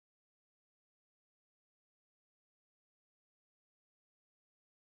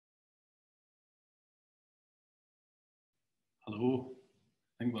Hello,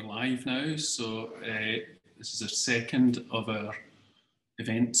 I think we're live now. So this is our second of our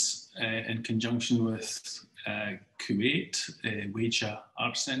events in conjunction with Kuwait, Wajah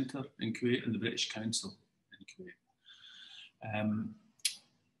Art Centre in Kuwait and the British Council in Kuwait.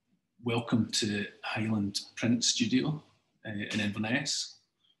 Welcome to Highland Print Studio in Inverness,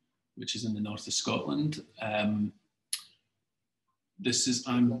 which is in the north of Scotland. I'm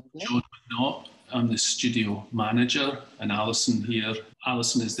John McNaught. I'm the studio manager, and Alison here.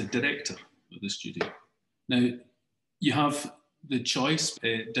 Alison is the director of the studio. Now, you have the choice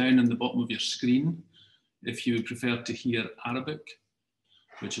down on the bottom of your screen if you would prefer to hear Arabic,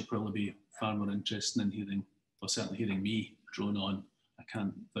 which will probably be far more interesting than hearing, well, certainly hearing me drone on. I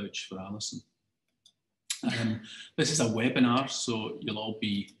can't vouch for Alison. This is a webinar, so you'll all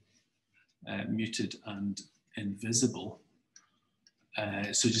be muted and invisible.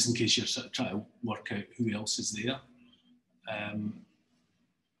 So just in case you're sort of trying to work out who else is there,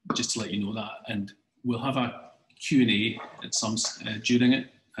 just to let you know that. And we'll have a Q&A at some during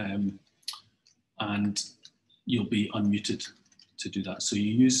it, and you'll be unmuted to do that. So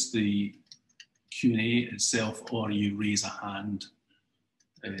you use the Q&A itself, or you raise a hand,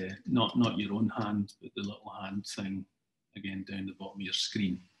 not your own hand, but the little hand thing, again, down the bottom of your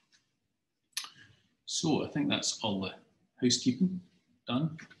screen. So I think that's all the housekeeping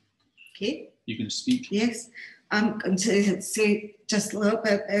done. Okay. You can speak. Yes, I'm going to say just a little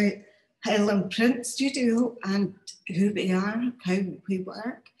bit about Highland Print Studio and who we are, how we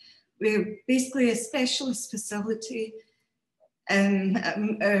work. We're basically a specialist facility.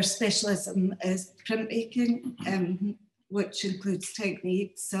 Our specialism is printmaking, which includes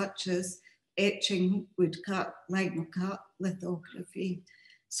techniques such as etching, woodcut, lino cut, lithography,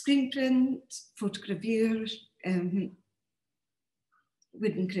 screen print, photogravure,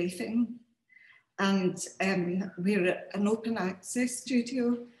 wood engraving, and we're an open access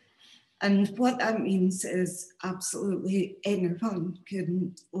studio. And what that means is absolutely anyone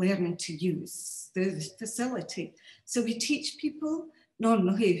can learn to use the facility. So we teach people.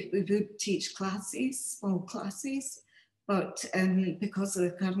 Normally we would teach classes, small classes, but because of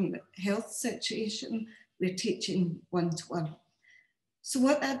the current health situation, we're teaching one-to-one. So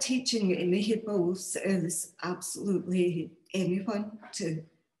what that teaching enables is absolutely anyone to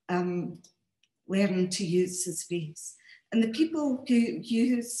learn to use the space. And the people who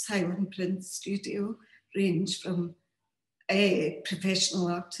use Highland Print Studio range from professional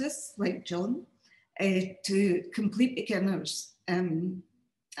artists like John to complete beginners, and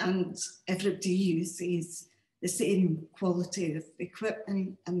everybody uses the same quality of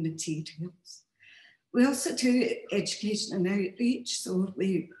equipment and materials. We also do education and outreach, so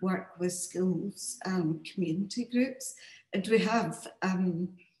we work with schools and community groups, and we have a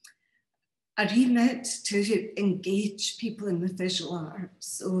remit to engage people in the visual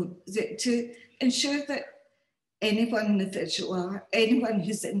arts, so to ensure that anyone in the visual art, anyone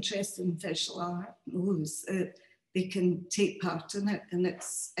who's interested in visual art knows that they can take part in it, and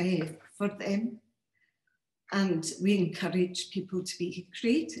it's for them. And we encourage people to be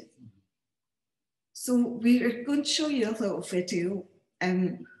creative. So we're going to show you a little video,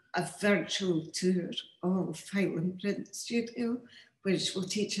 a virtual tour of Highland Print Studio, which will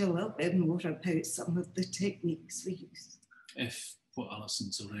teach you a little bit more about some of the techniques we use. If what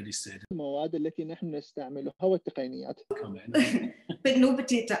Alison's already said. المواد التي نحن نستعملها والتقنيات. But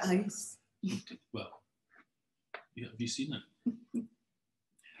nobody dies. Well, yeah, have you seen it?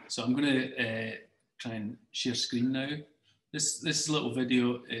 So I'm going to try and share screen now. This little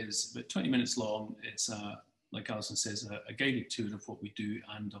video is about 20 minutes long. It's like Alison says, a guided tour of what we do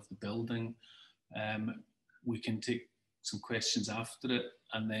and of the building. We can take some questions after it,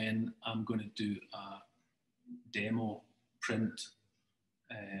 and then I'm going to do a demo print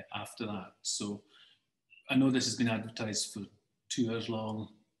after that. So I know this has been advertised for 2 hours long.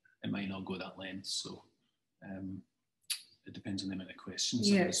 It might not go that length, so it depends on the amount of questions.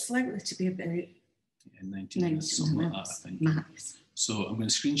 Yeah, it's likely to be about 19 minutes, something like that, I think. Max. So I'm going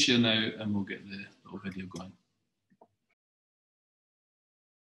to screen share now, and we'll get the little video going.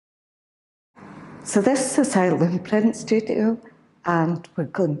 So this is Highland Print Studio, and we're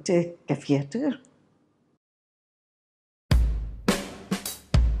going to give you a tour.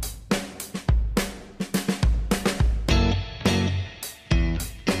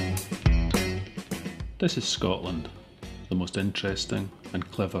 This is Scotland, the most interesting and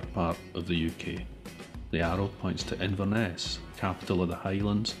clever part of the UK. The arrow points to Inverness, capital of the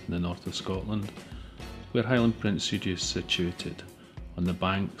Highlands in the north of Scotland, where Highland Print Studio is situated, on the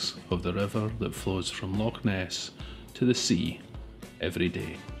banks of the river that flows from Loch Ness to the sea every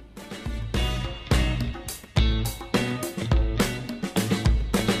day.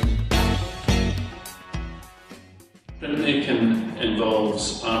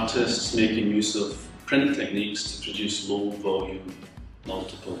 involves artists making use of print techniques to produce low volume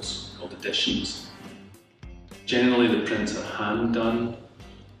multiples called editions. Generally the prints are hand done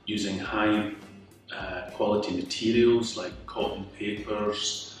using high quality materials like cotton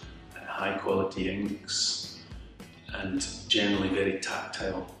papers, high quality inks, and generally very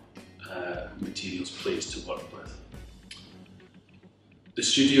tactile materials placed to work with. The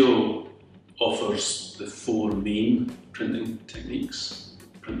studio offers the 4 main printmaking techniques,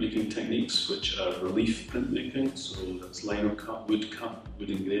 which are relief printmaking, so that's lino cut, wood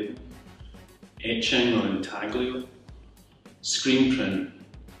engraving, etching or intaglio, screen print,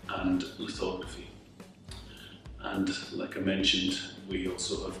 and lithography. And like I mentioned, we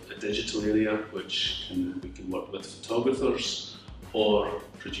also have a digital area which we can work with photographers or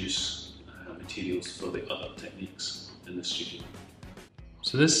produce materials for the other techniques in the studio.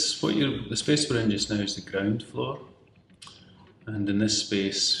 So this, the space we're in just now is the ground floor, and in this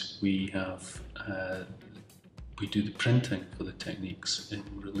space we have we do the printing for the techniques in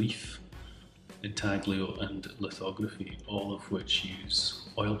relief, intaglio and lithography, all of which use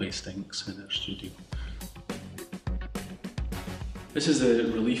oil-based inks in our studio. This is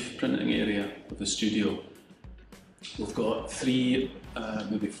the relief printing area of the studio. We've got 3,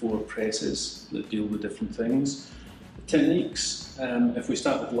 maybe 4 presses that deal with different things. The techniques, if we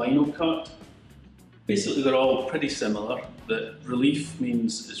start with lino cut, basically they're all pretty similar. The relief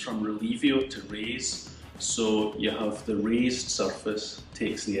means it's from relivio to raise. So you have the raised surface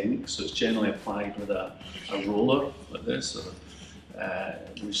takes the ink, so it's generally applied with a roller like this,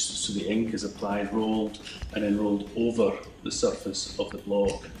 so the ink is applied, rolled, and then rolled over the surface of the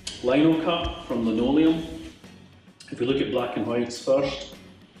block. Lino cut from linoleum. If we look at black and whites first,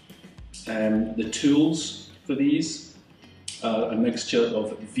 the tools for these are a mixture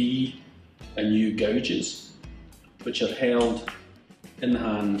of V and U gouges, which are held in the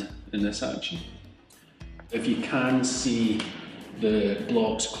hand in this action. If you can see the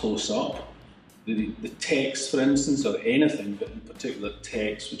blocks close up, the text, for instance, or anything, but in particular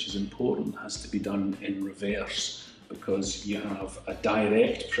text, which is important, has to be done in reverse, because you have a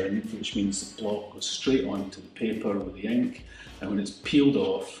direct print, which means the block goes straight onto the paper with the ink, and when it's peeled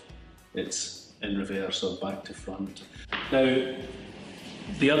off, it's in reverse or back to front. Now,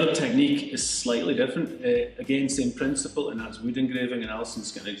 the other technique is slightly different. Again, same principle, and that's wood engraving, and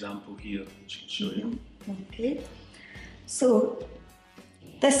Alison's got an example here, which I can show you. Okay, so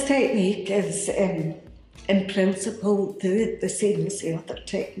this technique is in principle the same as the other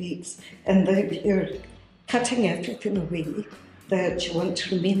techniques, and that you're cutting everything away that you want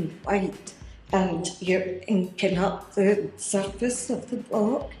to remain white, and you're inking up the surface of the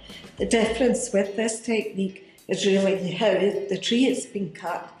block. The difference with this technique is really how the tree has been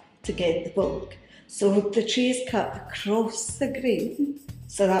cut to get the bulk. So the tree is cut across the grain,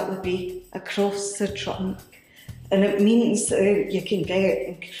 so that would be across the trunk, and it means that you can get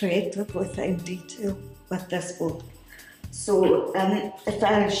incredibly fine detail with this bulk. So if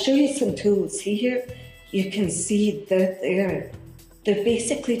I show you some tools here, you can see that they're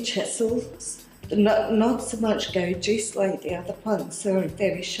basically chisels. They're not so much gouges like the other ones, they're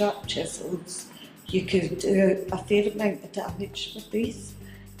very sharp chisels. You could do a fair amount of damage with these.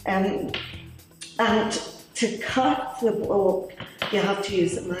 And to cut the block, you have to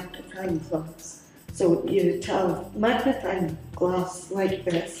use a magnifying glass. So you'd have magnifying glass like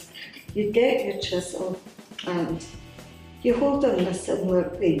this. You get your chisel and you hold on a similar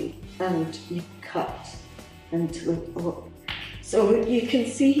way and you cut into the block. So you can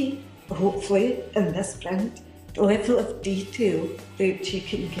see, hopefully, in this print, the level of detail that you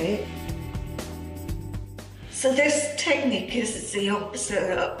can get. So this technique is the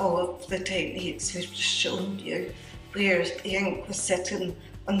opposite of the techniques we've just shown you, where the ink was sitting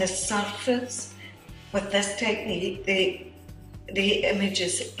on the surface. With this technique, the image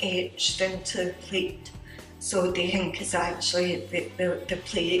is etched into the plate. So the ink is actually, the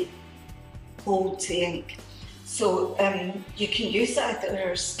plate holds the ink. So you can use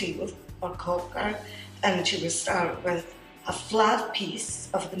either steel or copper, and you will start with a flat piece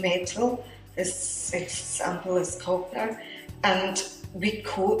of the metal. This example is copper, and we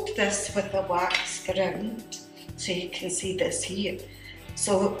coat this with a wax ground, so you can see this here.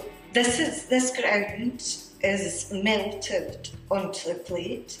 So this ground is melted onto the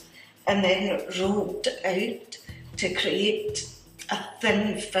plate and then rolled out to create a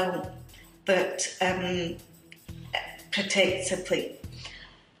thin film that protects the plate.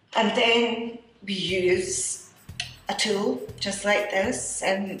 And then we use a tool just like this,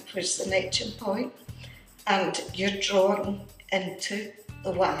 which is an etching point, and you're drawn into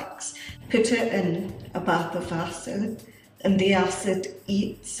the wax. Put it in a bath of acid and the acid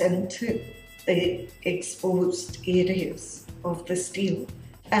eats into the exposed areas of the steel.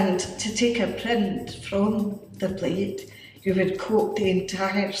 And to take a print from the plate, you would coat the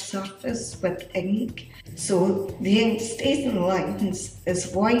entire surface with ink. So the ink stays in lines,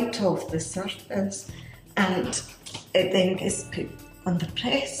 is wiped off the surface, and it then gets put on the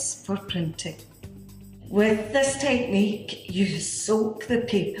press for printing. With this technique, you soak the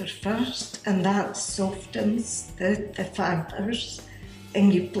paper first, and that softens the fibres,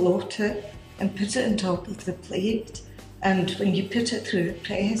 and you blot it and put it on top of the plate. And when you put it through the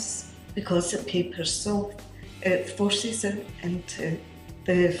press, because the paper's soft, it forces it into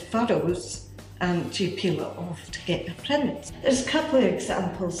the furrows and you peel it off to get the print. There's a couple of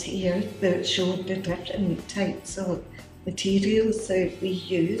examples here that show the different types of materials that we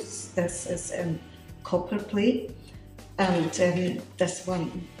use. This is copper plate, and this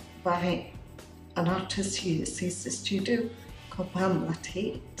one by an artist who uses the studio called Alba.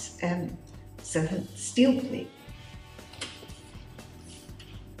 It's a steel plate.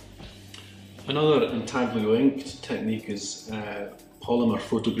 Another intaglio inked technique is polymer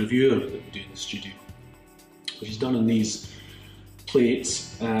photogravure that we do in the studio, which is done on these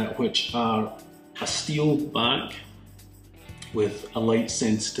plates which are a steel back with a light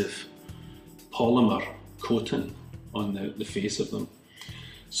sensitive polymer coating on the face of them.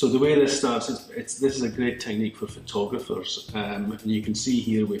 So the way this starts, this is a great technique for photographers, and you can see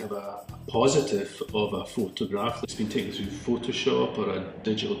here we have a positive of a photograph that's been taken through Photoshop or a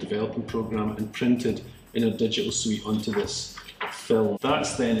digital development program and printed in a digital suite onto this film.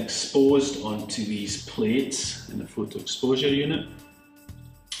 That's then exposed onto these plates in the photo exposure unit,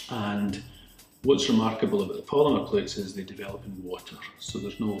 and what's remarkable about the polymer plates is they develop in water, so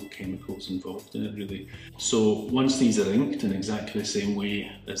there's no chemicals involved in it really. So once these are inked in exactly the same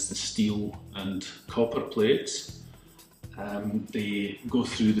way as the steel and copper plates, they go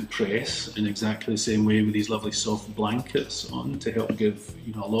through the press in exactly the same way with these lovely soft blankets on to help give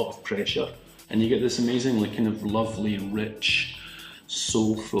a lot of pressure, and you get this amazingly kind of lovely, rich,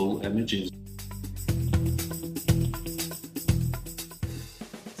 soulful images.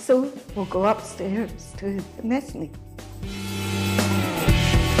 So we'll go upstairs to the mezzanine.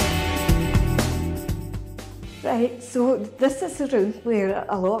 Right, so this is a room where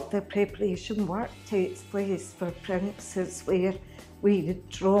a lot of the preparation work takes place for prints. It's where we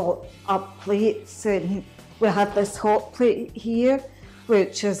draw up plates, and we have this hot plate here,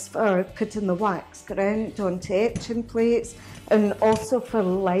 which is for putting the wax ground onto etching plates, and also for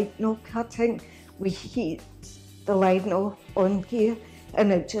lino cutting. We heat the lino on here,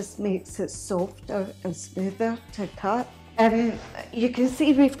 and it just makes it softer and smoother to cut. You can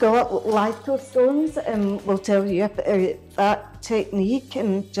see we've got lithostones, and we'll tell you about that technique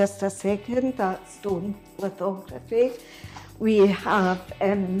in just a second, that stone lithography. We have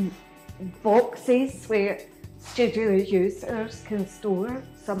boxes where studio users can store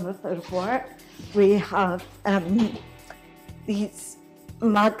some of their work. We have these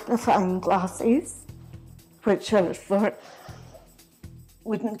magnifying glasses, which are for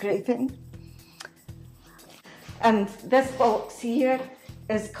wood engraving. And this box here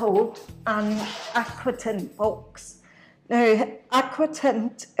is called an aquatint box. Now,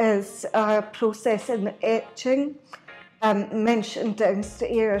 aquatint is a process in etching mentioned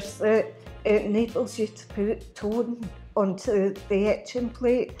downstairs that it enables you to put tone onto the etching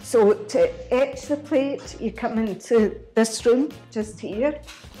plate. So to etch the plate, you come into this room just here.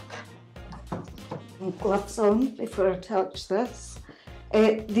 Gloves on before I touch this.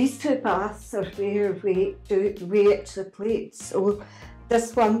 These two baths are where we etch the plates. So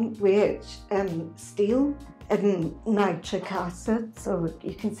this one we etch steel in nitric acid, so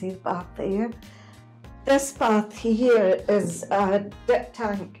you can see the bath there. This bath here is a dip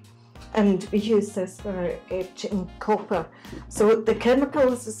tank, and we use this for etching copper. So the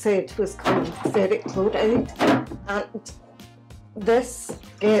chemical, as I said, was called ferric chloride, and this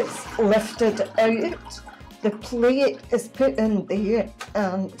gets lifted out. The plate is put in there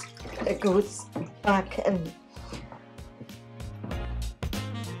and it goes back in.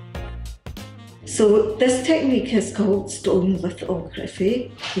 So this technique is called stone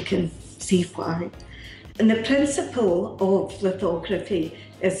lithography. You can see why. And the principle of lithography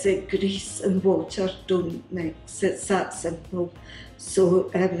is that grease and water don't mix. It's that simple. So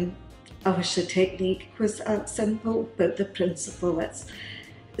I wish the technique was that simple, but the principle is.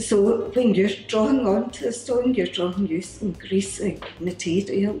 So when you're drawing onto the stone, you're drawing using greasy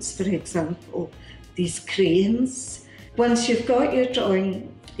materials, for example, these crayons. Once you've got your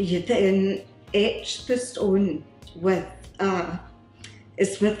drawing, you then etch the stone with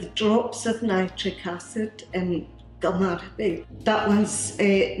drops of nitric acid in Gumaraby. That one's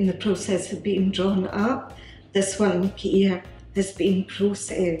in the process of being drawn up. This one here has been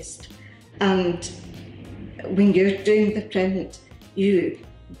processed, and when you're doing the print, you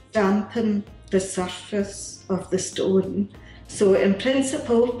dampen the surface of the stone. So in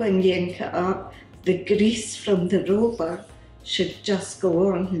principle, when you ink it up, the grease from the roller should just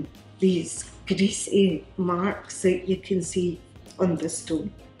go on these greasy marks that you can see on the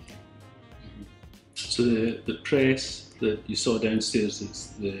stone. So the press that you saw downstairs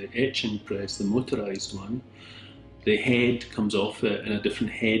is the etching press, the motorised one. The head comes off it and a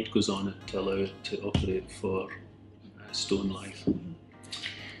different head goes on it to allow it to operate for stone life.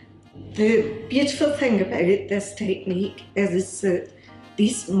 The beautiful thing about this technique is that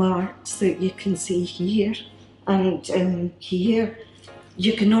these marks that you can see here and here,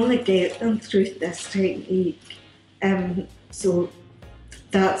 you can only get them through this technique. So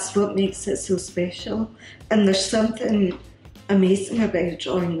that's what makes it so special. And there's something amazing about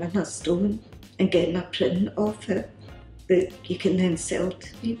drawing on a stone and getting a print of it that you can then sell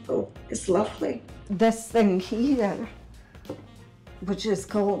to people. It's lovely. This thing here, which is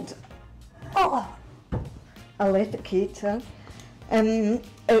called a litigator,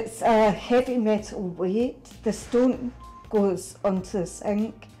 it's a heavy metal weight. The stone goes onto the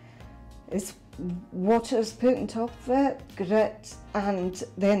sink. Water's put on top of it, grit, and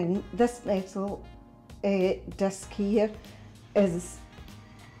then this metal disc here is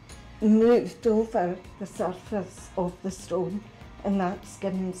moved over the surface of the stone, and that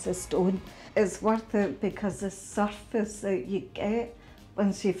skims the stone. It's worth it because the surface that you get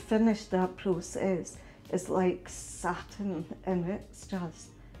once you've finished that process is like satin, and it's just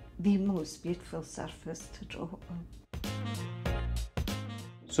the most beautiful surface to draw on.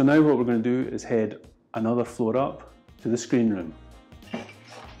 So now what we're going to do is head another floor up to the screen room.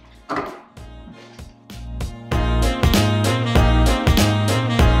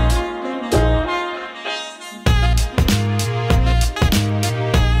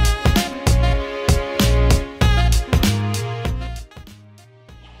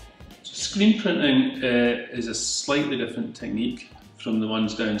 Screen printing is a slightly different technique from the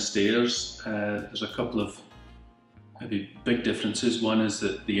ones downstairs. There's a couple of maybe big differences. One is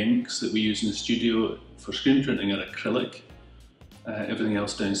that the inks that we use in the studio for screen printing are acrylic. Everything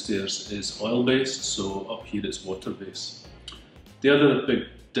else downstairs is oil-based, so up here it's water-based. The other big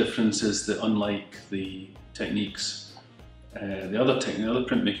difference is that unlike the techniques, the other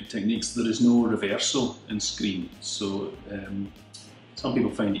printmaking techniques, there is no reversal in screen. So some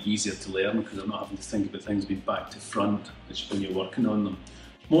people find it easier to learn because they're not having to think about things being back to front when you're working on them.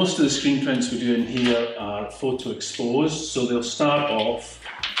 Most of the screen prints we do in here are photo exposed, so they'll start off,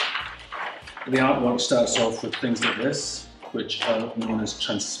 the artwork starts off with things like this, which are known as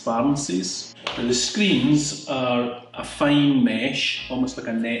transparencies. Now, the screens are a fine mesh, almost like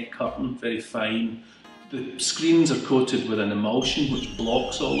a net curtain, very fine. The screens are coated with an emulsion which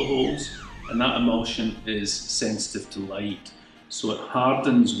blocks all the holes, and that emulsion is sensitive to light, so it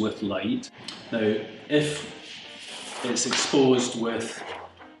hardens with light. Now, if it's exposed with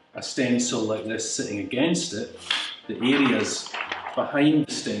a stencil like this sitting against it, the areas behind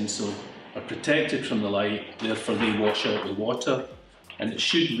the stencil are protected from the light, therefore they wash out with water, and it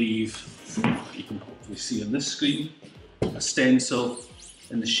should leave, you can hopefully see on this screen, a stencil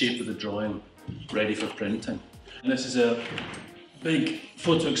in the shape of the drawing, ready for printing. And this is a big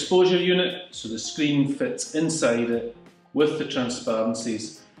photo exposure unit, so the screen fits inside it with the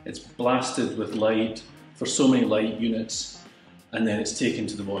transparencies. It's blasted with light for so many light units, and then it's taken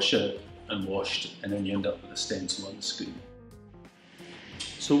to the washout and washed, and then you end up with a stencil on the screen.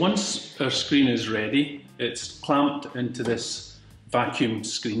 So once our screen is ready, it's clamped into this vacuum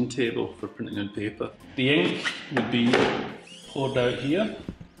screen table for printing on paper. The ink would be poured out here,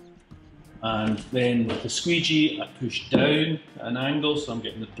 and then with the squeegee I push down at an angle, so I'm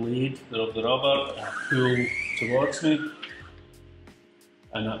getting the blade of the rubber, and I pull towards me,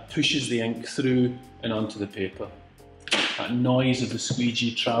 and that pushes the ink through and onto the paper. That noise of the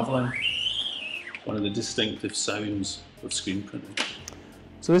squeegee travelling, one of the distinctive sounds of screen printing.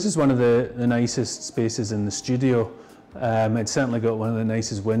 So this is one of the nicest spaces in the studio. It's certainly got one of the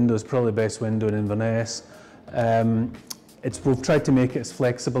nicest windows, probably the best window in Inverness. We've tried to make it as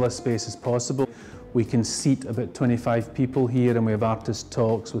flexible a space as possible. We can seat about 25 people here, and we have artist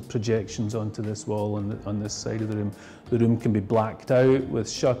talks with projections onto this wall on this side of the room. The room can be blacked out with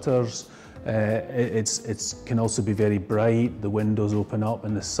shutters. It can also be very bright. The windows open up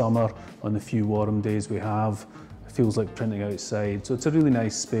in the summer on the few warm days we have. It feels like printing outside. So it's a really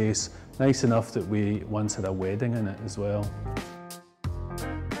nice space, nice enough that we once had a wedding in it as well.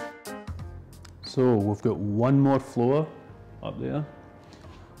 So we've got one more floor up there.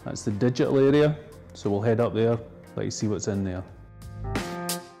 That's the digital area. So we'll head up there, let you see what's in there.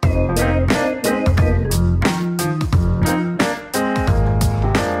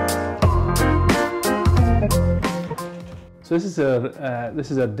 So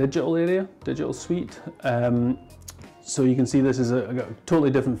this is our digital area, digital suite. So you can see this is a totally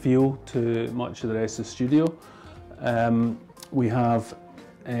different feel to much of the rest of the studio. We have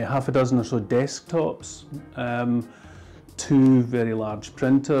half a dozen or so desktops, 2 very large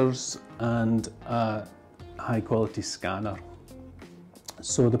printers and a high quality scanner.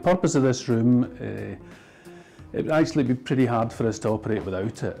 So the purpose of this room, it would actually be pretty hard for us to operate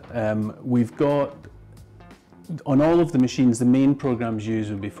without it. We've got, on all of the machines, the main programs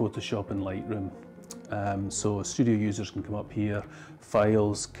used would be Photoshop and Lightroom. So studio users can come up here,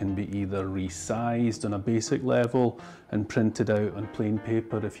 files can be either resized on a basic level and printed out on plain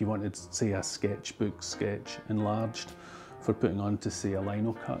paper if you wanted, say, a sketchbook sketch enlarged for putting onto, say, a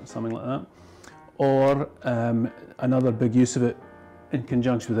lino cut, something like that. Or another big use of it in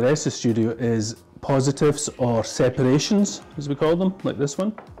conjunction with the rest of the studio is positives or separations, as we call them, like this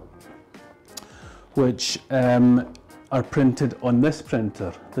one, which are printed on this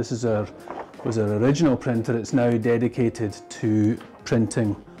printer. This is was our original printer. It's now dedicated to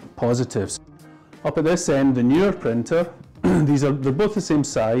printing positives. Up at this end, the newer printer, they're both the same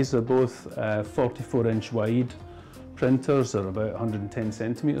size. They're both 44-inch wide printers. They're about 110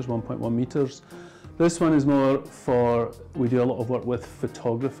 centimeters, 1.1 meters. This one is more for, we do a lot of work with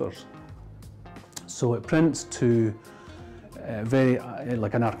photographers. So it prints to very,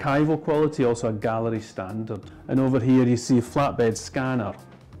 like an archival quality, also a gallery standard. And over here you see a flatbed scanner.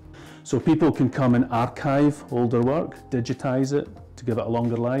 So people can come and archive older work, digitize it to give it a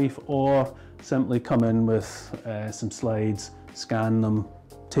longer life, or simply come in with some slides, scan them,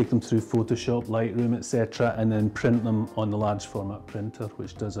 take them through Photoshop, Lightroom, etc., and then print them on the large format printer,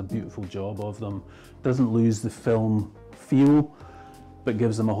 which does a beautiful job of them. Doesn't lose the film feel, but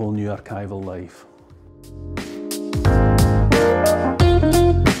gives them a whole new archival life.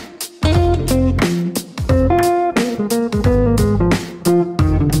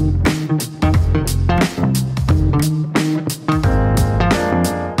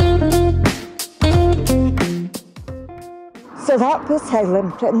 So that was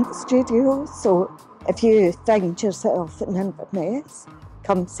Highland Print Studio. So if you find yourself in Inverness,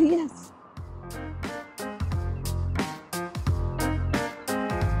 come see us.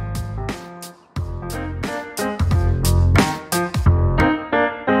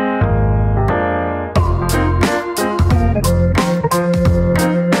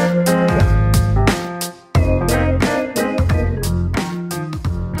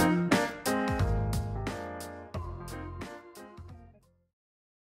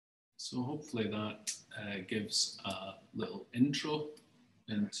 So hopefully that gives a little intro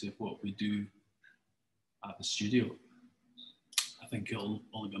into what we do at the studio. I think it'll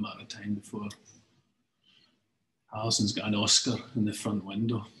only be a matter of time before Alison's got an Oscar in the front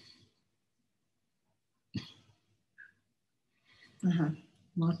window.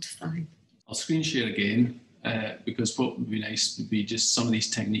 Mortified. I'll screen share again because what would be nice would be just some of these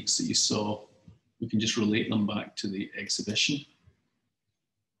techniques that you saw, we can just relate them back to the exhibition.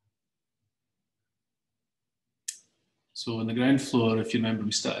 So on the ground floor, if you remember,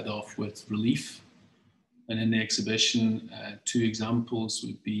 we started off with relief. And in the exhibition, 2 examples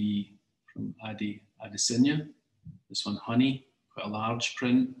would be from Adi Adesinya. This one, Honey, quite a large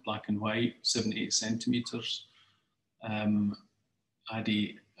print, black and white, 78 centimeters.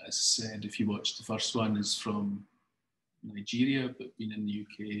 Adi, as I said, if you watched the first one, is from Nigeria, but been in the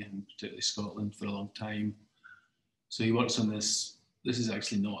UK and particularly Scotland for a long time. So he works on this. This is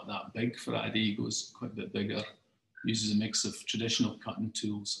actually not that big for Adi, he goes quite a bit bigger. Uses a mix of traditional cutting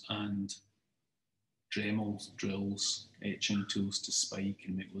tools and Dremels, drills, etching tools to spike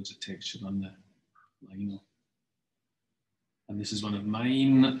and make loads of texture on the lino. And this is one of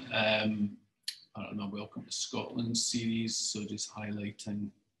mine, part of my Welcome to Scotland series, so just highlighting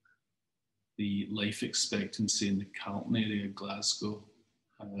the life expectancy in the Carlton area of Glasgow,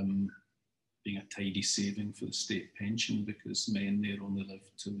 being a tidy saving for the state pension because men there only live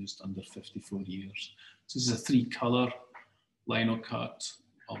to just under 54 years. So this is a 3-colour lino cut.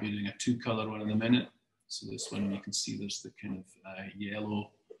 I'll be doing a 2-colour one in a minute. So this one you can see there's the kind of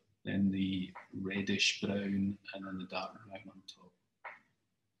yellow, then the reddish brown, and then the dark brown on top.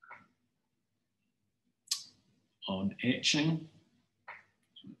 On etching,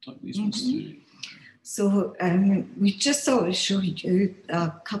 so I'll talk these ones through. So we just thought to show you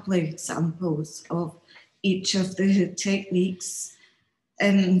a couple of examples of each of the techniques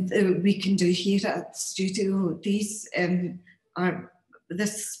we can do here at the studio. These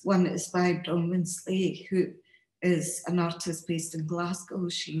this one is by Bronwyn Slay, who is an artist based in Glasgow.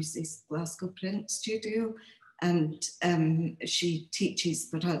 She uses Glasgow Print Studio, and she teaches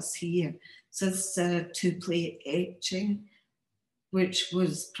for us here. So it's a two-plate etching, which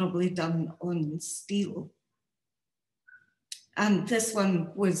was probably done on steel. And this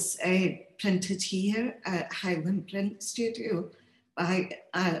one was printed here at Highland Print Studio by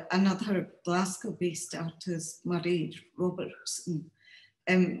another Glasgow-based artist, Murray Robertson.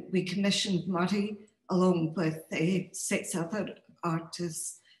 We commissioned Murray along with 6 other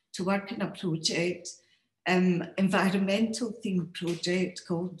artists to work on a project, environmental themed project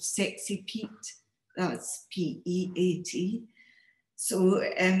called Sexy Peat. That's P-E-A-T. So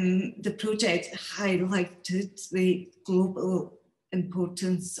the project highlighted the global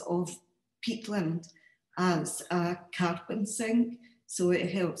importance of peatland as a carbon sink. So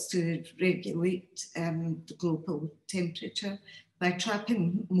it helps to regulate the global temperature by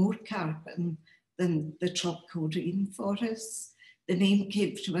trapping more carbon than the tropical rainforests. The name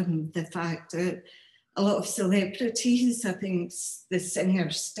came from the fact that a lot of celebrities, I think the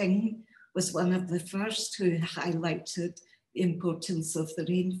singer Sting was one of the first who highlighted the importance of the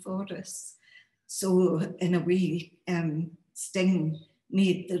rainforests. So in a way, Sting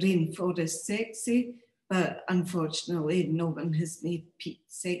made the rainforest sexy, but unfortunately no one has made peat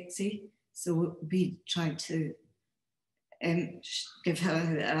sexy. So we try to give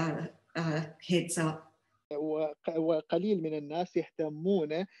her a heads up. وقليل من الناس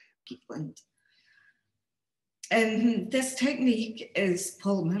يهتمون. Peatland. This technique is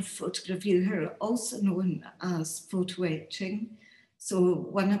polymer photogravure, also known as photo etching. So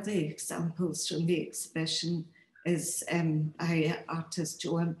one of the examples from the exhibition is by artist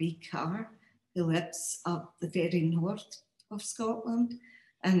Joanne B. Carr, who lives up the very north of Scotland.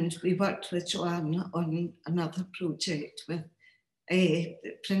 And we worked with Joanne on another project with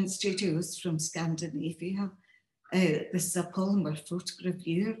print studios from Scandinavia. This is a polymer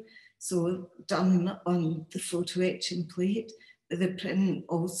photogravure. So done on the photo etching plate, but the print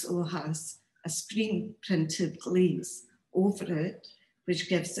also has a screen printed glaze over it, which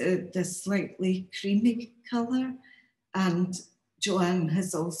gives it this slightly creamy colour. And Joanne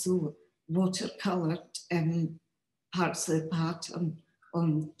has also watercoloured parts of the pattern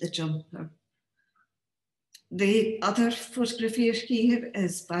on the jumper. The other photography here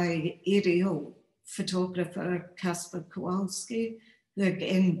is by aerial photographer Kasper Kowalski, who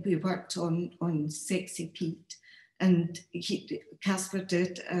again we worked on Sexy Peat, and Kasper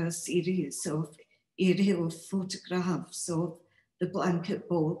did a series of aerial photographs of the blanket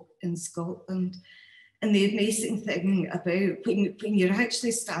bog in Scotland. And the amazing thing about when you're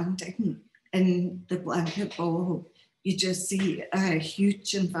actually standing in the blanket bog, you just see a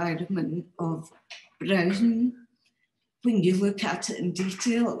huge environment of brown. When you look at it in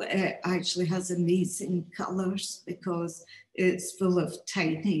detail, it actually has amazing colours because it's full of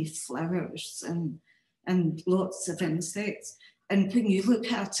tiny flowers and lots of insects. And when you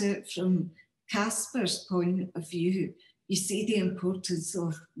look at it from Kasper's point of view, you see the importance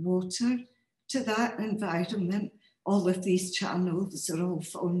of water to that environment. All of these channels are all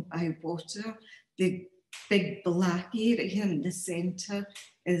formed by water. The big black area in the centre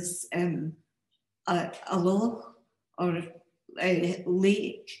is a loch or a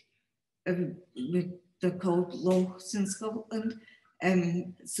lake. They're called lochs in Scotland.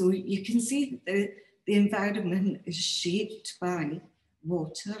 So you can see the environment is shaped by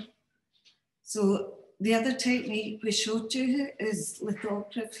water. So the other technique we showed you is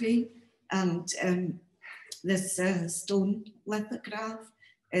lithography, and this stone lithograph.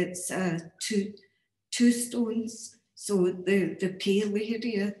 It's two stones. So the pale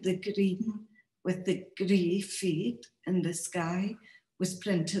area, the green with the grey fade in the sky, was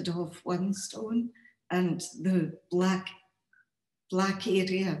printed off one stone, and the black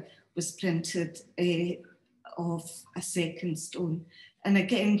area was printed off a second stone. And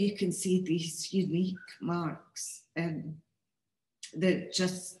again, you can see these unique marks that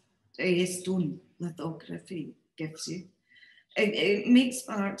just a stone lithography gives you. It makes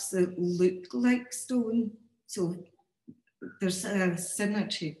marks that look like stone, so there's a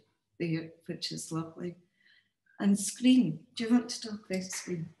synergy there, which is lovely. And screen, do you want to talk about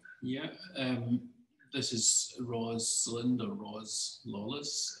screen? Yeah, this is Roz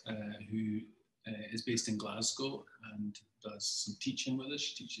Lawless, who is based in Glasgow and does some teaching with us.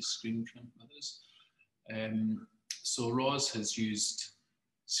 She teaches screen print with us. So Roz has used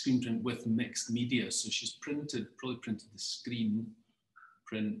screen print with mixed media. So she's probably printed the screen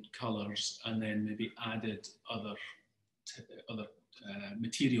print colours and then maybe added other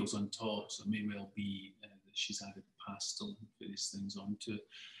materials on top, so it may well be that she's added pastel and various things onto it.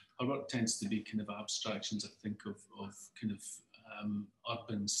 Her work tends to be kind of abstractions, I think, of kind of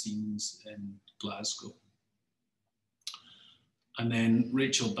urban scenes in Glasgow. And then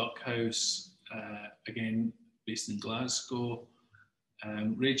Rachel Duckhouse, again, based in Glasgow.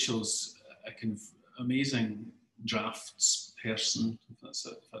 Rachel's a kind of amazing drafts person, if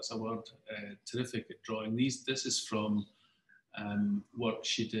that's a word, terrific at drawing. This is from work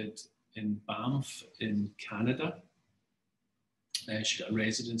she did in Banff in Canada. She got a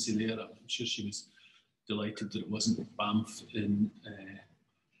residency there. I'm sure she was delighted that it wasn't Banff in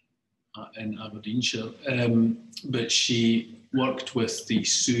Aberdeenshire. But she worked with the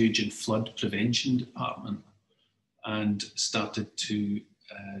Sewage and Flood Prevention Department and started to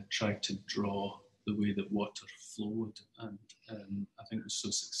try to draw the way that water flowed. And I think was so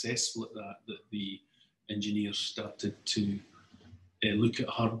successful at that that the engineers started to look at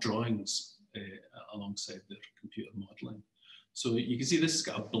her drawings alongside their computer modelling. So you can see this has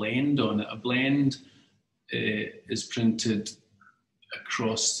got a blend on it. A blend is printed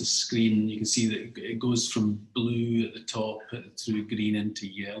across the screen. You can see that it goes from blue at the top through green into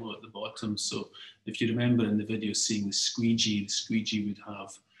yellow at the bottom. So if you remember in the video seeing the squeegee would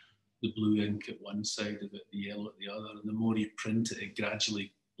have the blue ink at one side of it, the yellow at the other. And the more you print it, it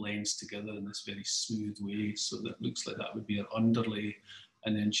gradually blends together in this very smooth way. So that looks like that would be her underlay.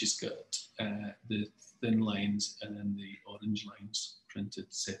 And then she's got the thin lines and then the orange lines printed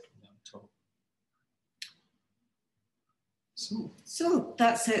separately on top. So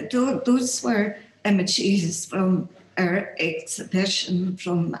that's it. Those were images from our exhibition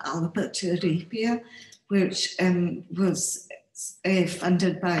from Alba to Arabia, which was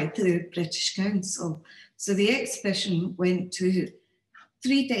funded by the British Council. So the exhibition went to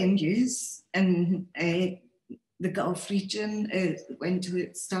 3 venues in the Gulf region.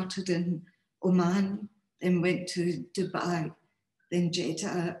 It started in Oman, then went to Dubai, then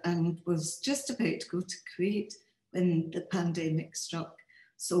Jeddah, and was just about to go to Kuwait when the pandemic struck.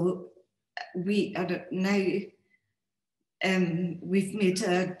 So we are now, we've made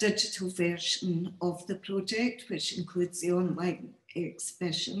a digital version of the project, which includes the online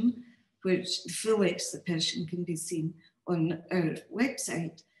exhibition, which the full exhibition can be seen on our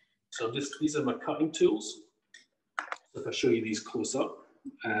website. So these are my cutting tools. If I show you these close up,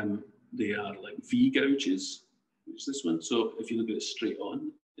 they are like V gouges, which is this one. So if you look at it straight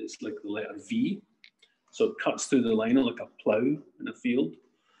on, it's like the letter V. So it cuts through the liner like a plough in a field.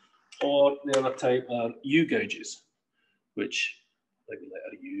 Or the other type are U gouges, which like the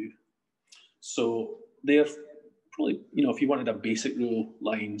letter U. So they're probably, you know, if you wanted a basic row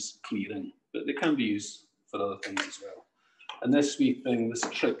lines clearing, but they can be used for other things as well. And this wee thing, this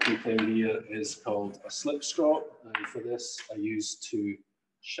tricky thing here is called a slip straw. And for this, I use to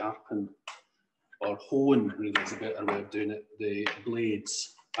sharpen or hone, really is a better way of doing it, the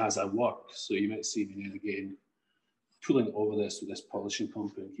blades as I work. So you might see me now and again pulling over this with this polishing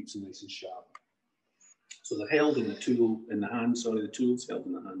compound, keeps it nice and sharp. So they're held in the tool, in the hand, sorry, the tool's held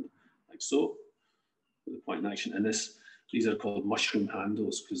in the hand, like so, with a point in action. And these are called mushroom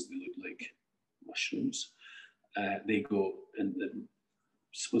handles because they look like mushrooms. They go in the,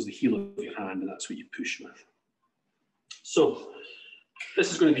 suppose the heel of your hand, and that's what you push with. So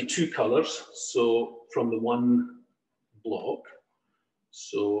this is going to be 2 colours. So from the one block,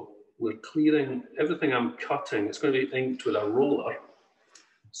 so we're clearing everything I'm cutting. It's going to be inked with a roller.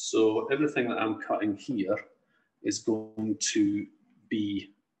 So everything that I'm cutting here is going to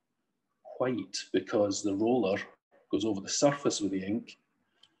be white because the roller goes over the surface with the ink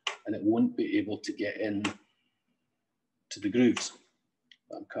and it won't be able to get in to the grooves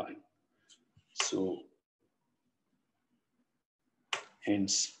that I'm cutting. So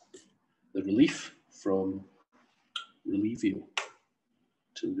hence the relief from relievio,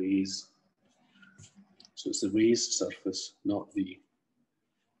 to raise. So it's the raised surface, not the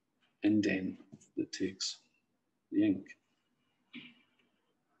indent that takes the ink.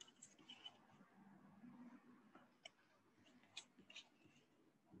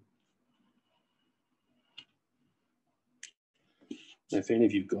 Now, if any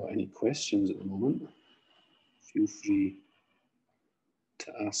of you've got any questions at the moment, feel free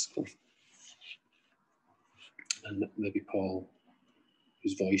to ask them. And maybe Paul,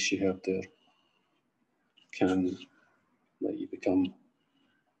 whose voice you heard there, can let you become,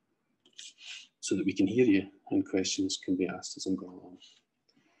 so that we can hear you and questions can be asked as I'm going along.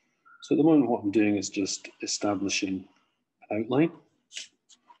 So at the moment what I'm doing is just establishing an outline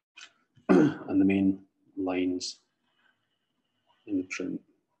and the main lines in the print.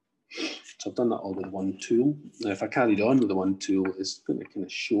 So I've done that all with one tool. Now, if I carried on with the one tool, it's going to kind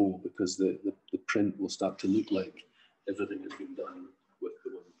of show, because the print will start to look like everything has been done with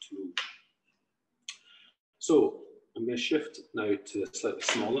the one tool. So I'm going to shift now to a slightly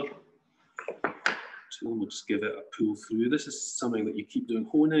smaller tool. We'll just give it a pull through. This is something that you keep doing.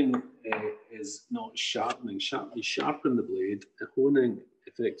 Honing is not sharpening. You sharpen the blade, and honing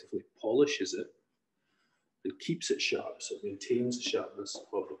effectively polishes it and keeps it sharp, so it maintains the sharpness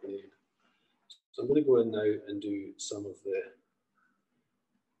of the blade. So I'm going to go in now and do some of the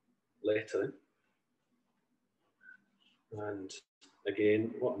lettering. And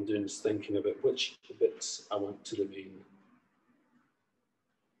again, what I'm doing is thinking about which bits I want to remain,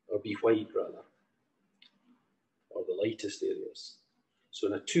 or be white rather, or the lightest areas. So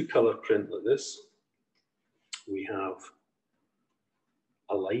in a two-colour print like this, we have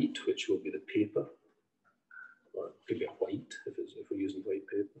a light, which will be the paper, or it could be a white if we're using white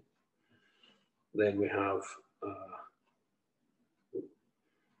paper. Then we have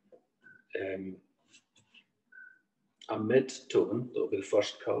a mid-tone, that will be the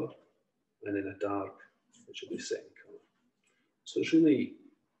first colour, and then a dark, which will be the second colour. So it's really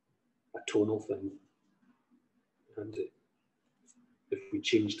a tonal thing. And if we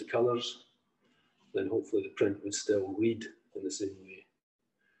change the colours, then hopefully the print would still read in the same way,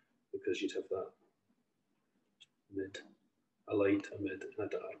 because you'd have that mid, a light, a mid, and a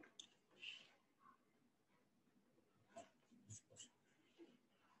dark.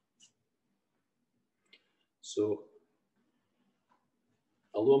 So,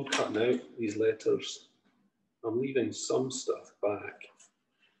 although I'm cutting out these letters, I'm leaving some stuff back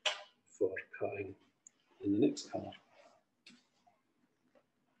for cutting in the next colour.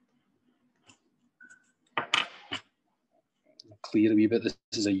 I'll clear a wee bit. This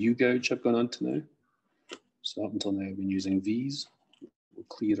is a U-gouge I've gone on to now. So up until now I've been using V's. We'll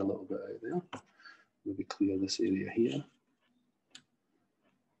clear a little bit out there. Maybe clear this area here.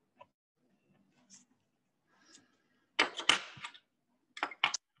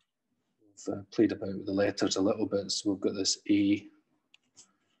 I've played about with the letters a little bit, so we've got this A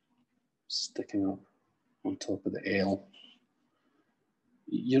sticking up on top of the L.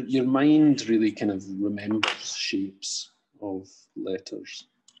 Your mind really kind of remembers shapes of letters,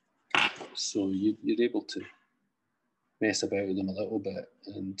 so you're able to mess about with them a little bit,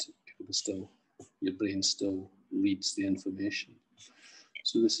 and your brain still reads the information.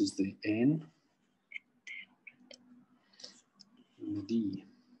 So this is the N and the D.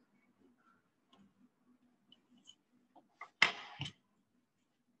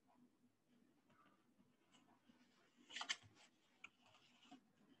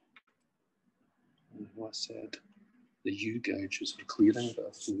 And what I said, the U gouge was for clearing, but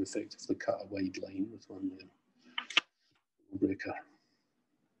I've effectively cut a wide line with one breaker.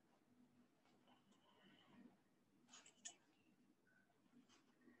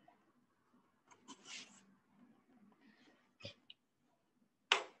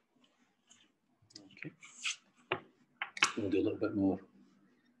 Okay, we'll do a little bit more.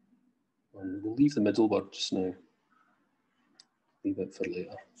 And we'll leave the middle word just now. Leave it for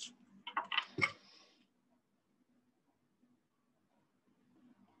later.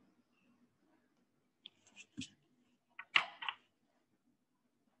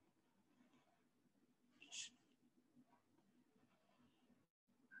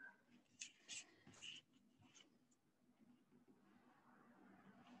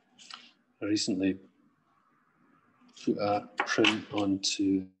 I recently put a print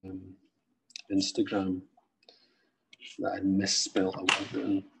onto Instagram that I'd misspelled a word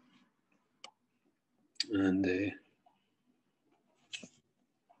in, and it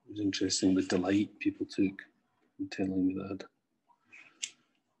was interesting the delight people took in telling me that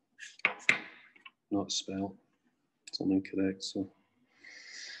I'd not spelled something correct. So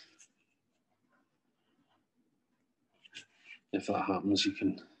if that happens, you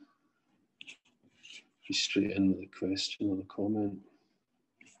can be straight in with a question or a comment.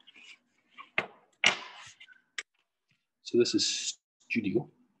 So this is Studio.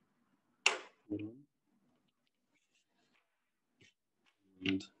 And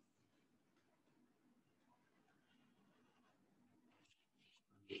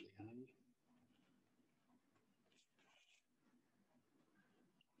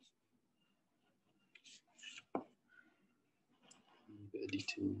a bit of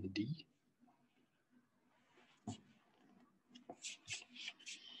detail on the D.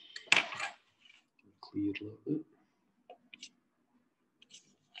 Clear a little bit.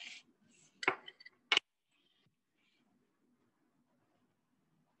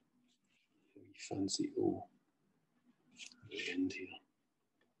 Fancy O at the end here.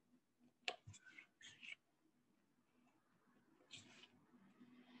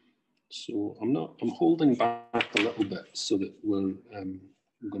 So I'm holding back a little bit so that we're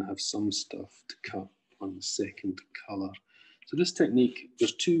going to have some stuff to cut on the second colour. So this technique,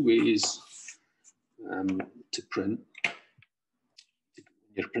 there's two ways to print.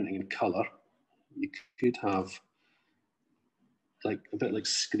 You're printing in colour. You could have like a bit like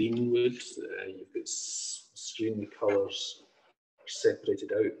screen would. You've got screen colours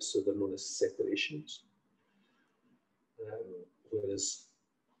separated out, so they're known as separations. Whereas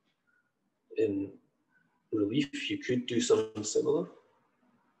in relief, you could do something similar,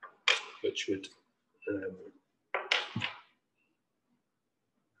 which would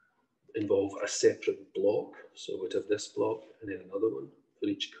involve a separate block. So we'd have this block and then another one for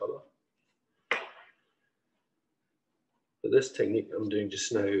each colour. But this technique I'm doing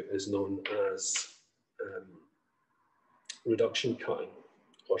just now is known as reduction cutting,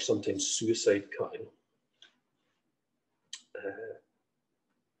 or sometimes suicide cutting,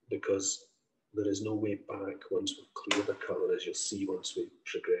 because there is no way back once we've cleared a colour, as you'll see once we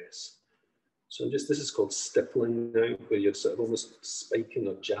progress. So this is called stippling now, where you're sort of almost spiking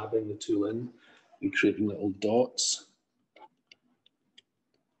or jabbing the tool in and creating little dots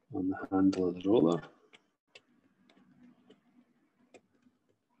on the handle of the roller.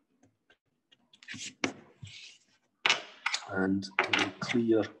 And we'll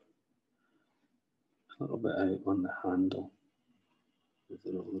clear a little bit out on the handle of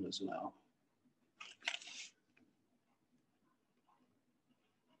the roller as well.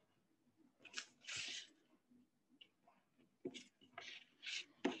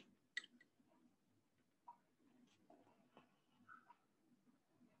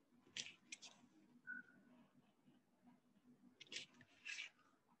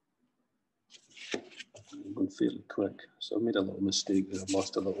 I'm going fairly quick, so I've made a little mistake there. I've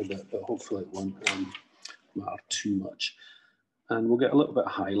lost a little bit, but hopefully it won't matter too much. And we'll get a little bit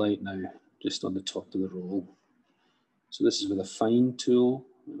of highlight now, just on the top of the roll. So this is with a fine tool,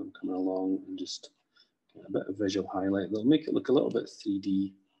 and I'm coming along and just get a bit of visual highlight. They'll make it look a little bit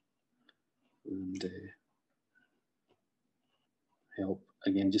 3D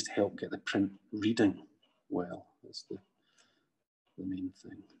and just help get the print reading well. That's the main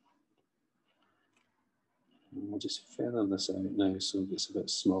thing. And we'll just feather this out now so it gets a bit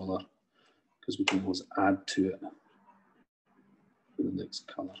smaller, because we can always add to it for the next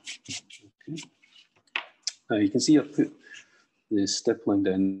colour. Okay. Now you can see I've put the stippling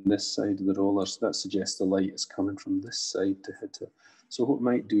down this side of the roller, so that suggests the light is coming from this side to hit it. So what I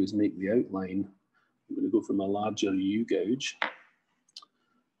might do is make the outline. I'm going to go for my larger U gouge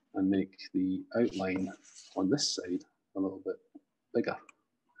and make the outline on this side a little bit bigger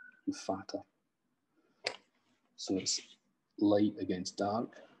and fatter. So it's light against dark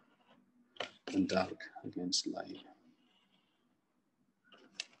and dark against light.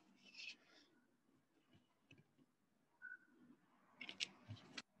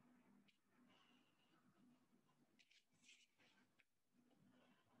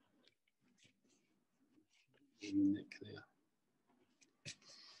 Nick there.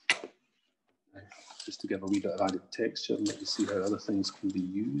 Just to give a wee bit of added texture and let you see how other things can be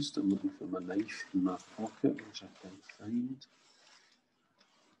used. I'm looking for my knife in my pocket, which I can't find.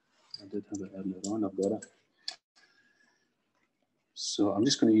 I did have it earlier on, I've got it. So I'm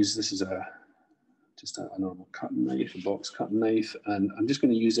just going to use this as a normal cutting knife, a box cutting knife, and I'm just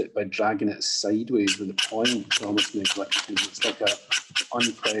going to use it by dragging it sideways with a point to almost make like it's like a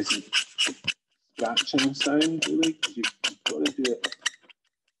unpleasant scratching sound, really, because you've got to do it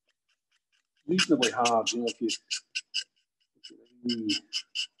reasonably hard. You know, if you're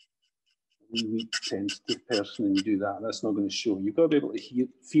a weak, sensitive person and you do that, that's not going to show. You've got to be able to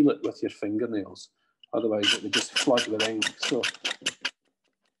feel it with your fingernails, otherwise it would just flood with ink. So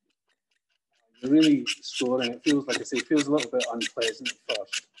you're really scoring. It feels, like I say, it feels a little bit unpleasant at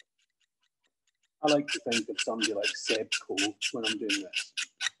first. I like to think of somebody like Seb Cole when I'm doing this.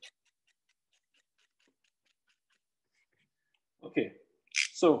 Okay,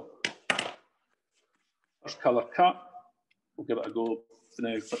 so first colour cut, we'll give it a go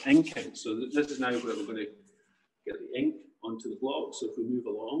now for inking. So this is now where we're going to get the ink onto the block. So if we move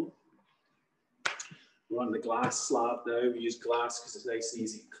along, we're on the glass slab now. We use glass because it's nice,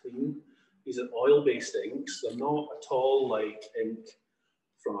 easy, clean. These are oil-based inks. They're not at all like ink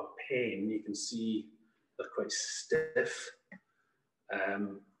from a pen. You can see they're quite stiff.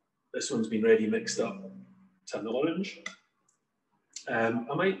 This one's been ready mixed up to an orange. I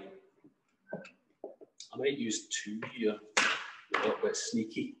might use two here, a little bit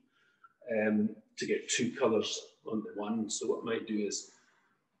sneaky, to get two colours onto one. So what I might do is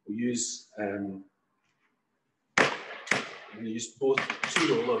we'll use, I'm going to use both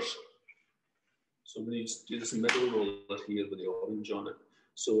two rollers So I'm going to do this middle roller here with the orange on it.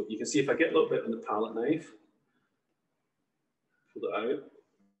 So you can see if I get a little bit on the palette knife, pull it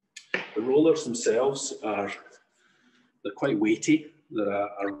out. The rollers themselves they're quite weighty. They're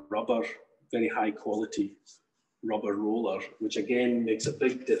a rubber, very high quality rubber roller, which again makes a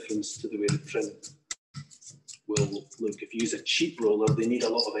big difference to the way the print will look. If you use a cheap roller, they need a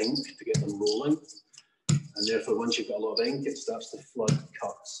lot of ink to get them rolling. And therefore, once you've got a lot of ink, it starts to flood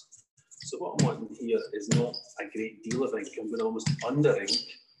cuts. So what I'm wanting here is not a great deal of ink. I'm going to almost under ink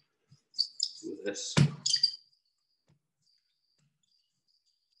with this.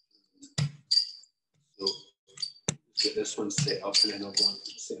 So get this one set up, and then I'll go on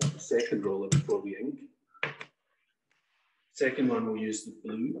to set up the second roller before we ink. Second one, we'll use the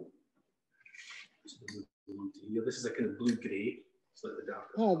blue. Here. This is a kind of blue-grey, slightly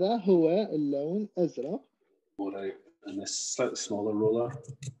darker. هذا هو اللون أزرق. More out, and this slightly smaller roller.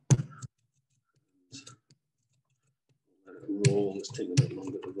 Let it roll. It's taking a bit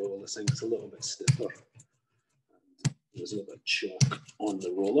longer to roll. This thing's a little bit stiffer. And there's a little bit of chalk on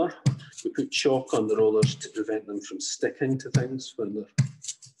the roller. We put chalk on the rollers to prevent them from sticking to things when they're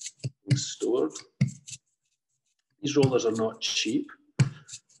being stored. These rollers are not cheap,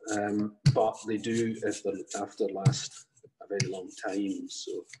 but they do, if they're looked after, last a very long time.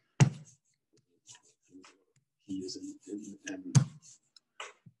 So he is in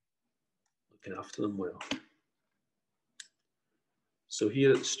looking after them well. So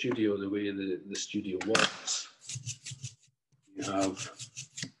here at the studio, the way the studio works,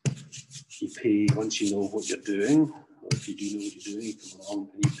 you pay, once you know what you're doing, or if you do know what you're doing, you come along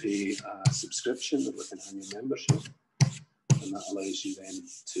and you pay a subscription with an annual membership. And that allows you then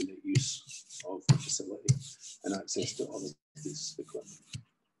to make use of the facility and access to all of this equipment.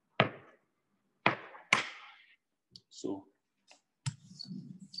 So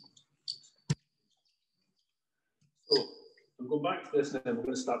I'm going back to this now, we're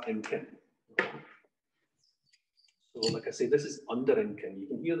going to start inking. So like I say, this is under inking. You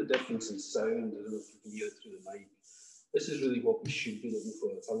can hear the difference in sound. I don't know if you can hear it through the mic. This is really what we should be looking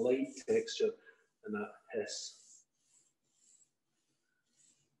for. It's a light texture and that hiss.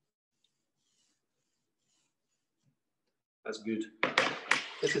 That's good.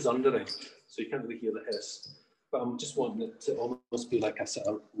 This is under ink, so you can't really hear the hiss. But I'm just wanting it to almost be like a sort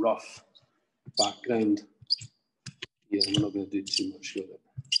of rough background. Yeah, I'm not going to do too much with it.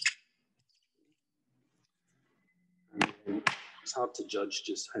 And it's hard to judge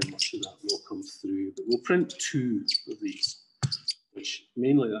just how much of that will come through, but we'll print 2 of these, which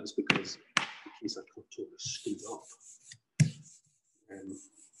mainly that's because in case I can't totally screw up.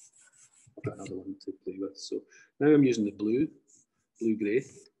 I've got another one to play with. So now I'm using the blue-grey,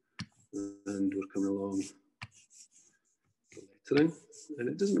 and we're coming along the lettering, and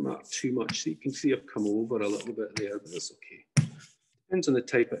it doesn't matter too much. So you can see I've come over a little bit there, but that's okay. Depends on the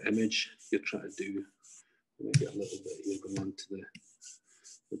type of image you're trying to do. I might get a little bit here going on to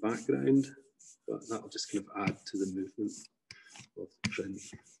the background, but that'll just kind of add to the movement of the print.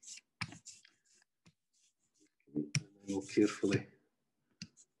 And then we'll carefully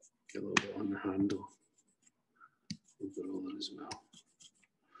get a little bit on the handle of the roller as well.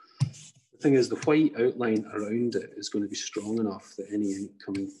 The thing is, the white outline around it is going to be strong enough that any ink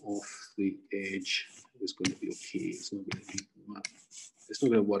coming off the edge is going to be okay. It's not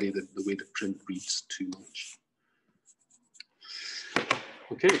going to worry the way the print reads too much.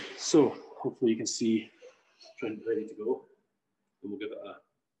 Okay, so hopefully you can see print ready to go, and we'll give it a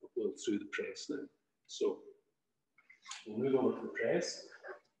whirl through the press now. So we'll move over to the press.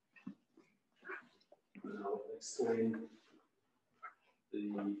 And I'll explain the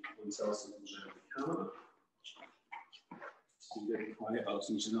oneself in the camera. So I'm getting quiet,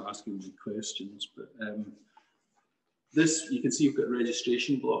 Alison, she's not asking me questions, but this, you can see you've got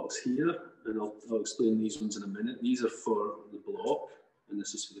registration blocks here, and I'll explain these ones in a minute. These are for the block, and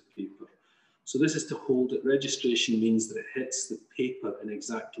this is for the paper. So this is to hold it. Registration means that it hits the paper in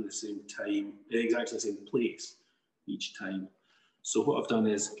exactly the same time, in exactly the same place each time. So what I've done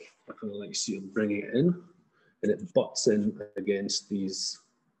is, I kind of like see I'm bringing it in, and it butts in against these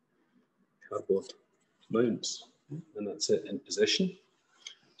cardboard mounts, and that's it in position.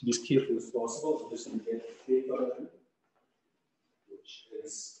 To be as careful as possible, I'm just going to get the paper out, which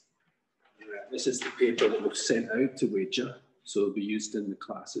is, this is the paper that we've sent out to Wager, so it'll be used in the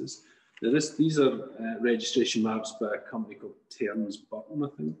classes. Now these are registration maps by a company called Terns Button, I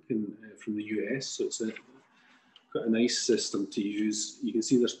think, from the US, so it's got a nice system to use. You can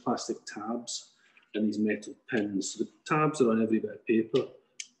see there's plastic tabs and these metal pins. So the tabs are on every bit of paper.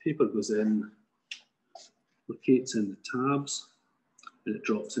 Paper goes in, locates in the tabs, and it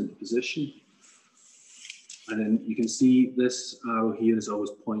drops into position. And then you can see this arrow here is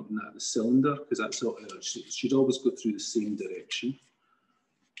always pointing at the cylinder, because that's all, it should always go through the same direction.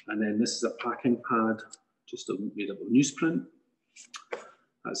 And then this is a packing pad, just made up of newsprint.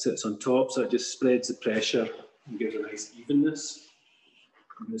 That sits on top, so it just spreads the pressure and gives a nice evenness.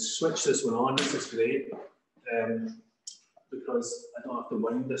 I'm going to switch this one on. This is great because I don't have to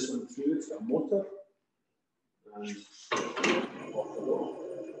wind this one through. It's got a motor. And off we go.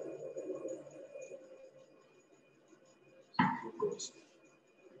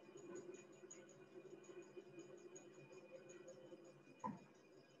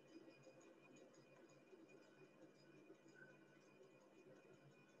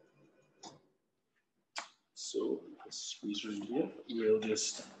 So let's squeeze around here. We'll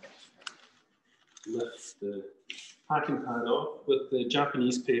just lift the packing pad off. With the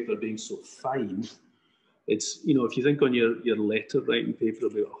Japanese paper being so fine, it's, you know, if you think on your letter writing paper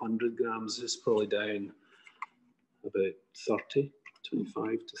about 100 grams, it's probably down about 30,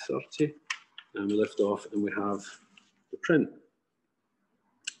 25 to 30. And we lift off and we have the print.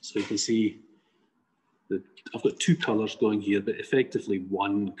 So you can see that I've got two colours going here, but effectively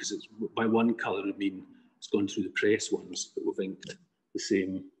one, because it's by one colour it means it's gone through the press ones, but we've inked the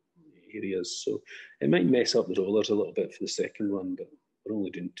same areas. So it might mess up the rollers a little bit for the second one, but we're only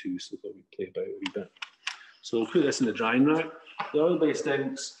doing two, so I thought we'd play about a wee bit. So we'll put this in the drying rack. The oil-based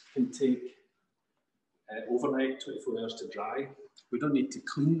inks can take overnight, 24 hours to dry. We don't need to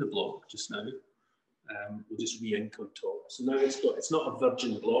clean the block just now. We'll just re-ink on top. So now it's not a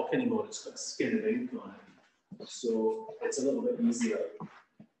virgin block anymore, it's got a skin of ink on it. So it's a little bit easier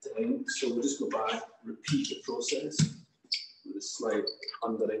to ink. So we'll just go back, repeat the process with a slight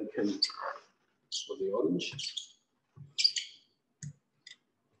under inking of the orange.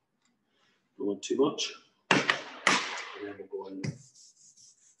 Don't want too much. And then we'll go in.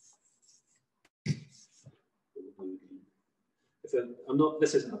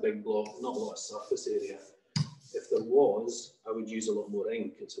 This isn't a big block, not a lot of surface area. If there was, I would use a lot more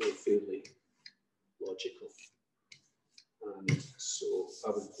ink. It's all fairly logical. And so I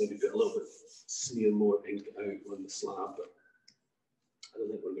would maybe put a little bit, smear more ink out on the slab, but I don't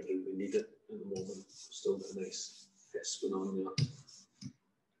think we're going to really need it at the moment. Still got a nice hiss going on there.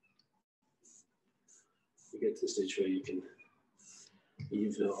 You get to the stage where you can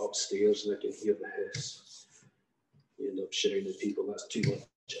even upstairs and I can hear the hiss. You end up shouting at people, that's too much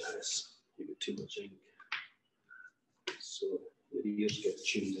hiss, you get too much ink. So the ears get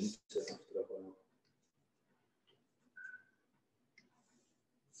tuned into it after a while.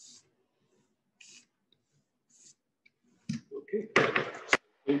 Okay,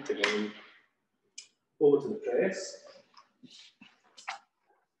 point again, over to the press.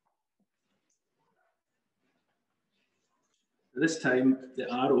 This time,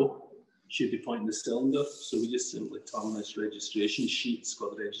 the arrow should be pointing the cylinder, so we just simply turn this registration sheet, it's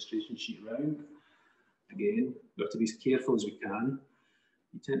got the registration sheet round. Again, we have to be as careful as we can.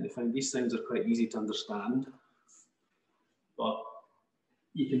 You tend to find these things are quite easy to understand, but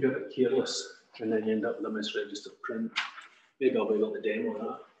you can be a bit careless and then you end up with a misregistered print. Maybe I'll be able to demo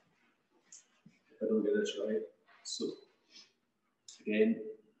that if I don't get this right. So, again,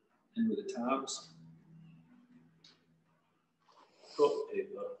 in with the tabs. Drop the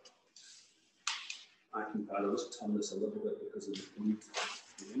paper. Packing pad, I'll just turn this a little bit because of the bleed.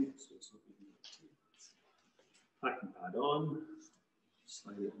 So it's not really packing pad on,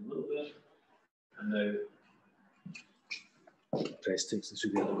 slide it a little bit, and now the press takes this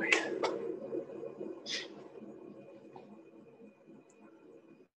the other way.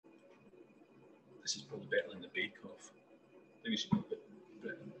 This is probably better than the Bake Off. I think we should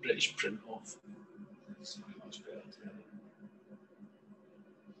put British Print Off. It's much better.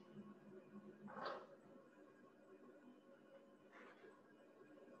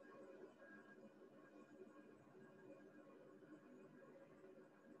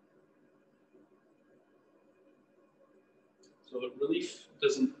 So relief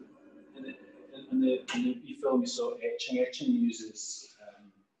doesn't, in the film you saw etching. Etching uses,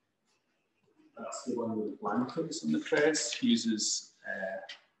 that's the one with the blankets in the press, uses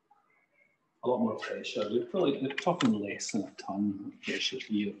a lot more pressure. They're talking less than a ton of pressure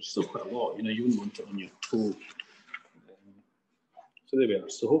here, still quite a lot, you know, you wouldn't want it on your toe. So there we are.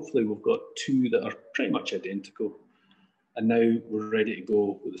 So hopefully we've got two that are pretty much identical. And now we're ready to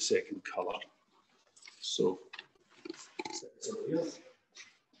go with the second colour. So set this over here as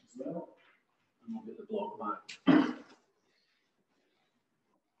well, and we'll get the block back.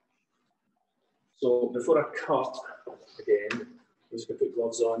 So before I cut, again, I'm just going to put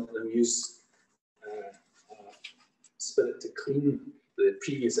gloves on and I'm use spirit to clean the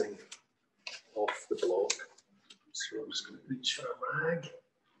previous ink off the block. So I'm just going to reach for a rag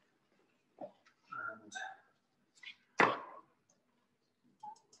and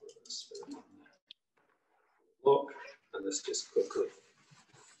block, and this just quickly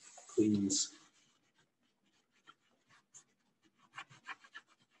cleans.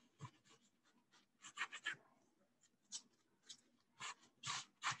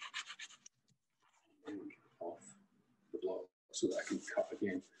 Off the block so that I can cut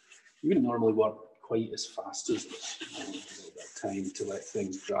again. You wouldn't normally work quite as fast as this. You need a little bit of time to let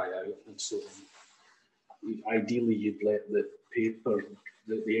things dry out and so on. Ideally, you'd let the paper,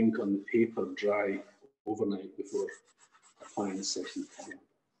 the ink on the paper dry overnight before applying the second color.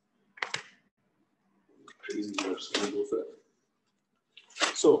 Crazy here, so we'll go for it.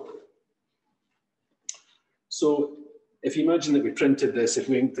 So if you imagine that we printed this, if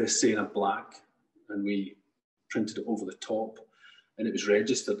we inked this, say, in a black, and we printed it over the top, and it was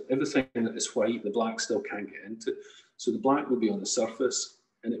registered, everything that is white, the black still can't get into. So the black would be on the surface,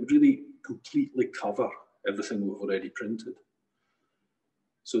 and it would really completely cover everything we've already printed.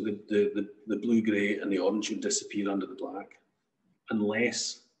 So the blue, grey, and the orange would disappear under the black,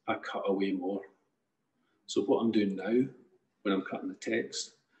 unless I cut away more. So what I'm doing now, when I'm cutting the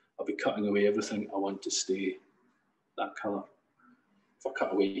text, I'll be cutting away everything I want to stay that colour. If I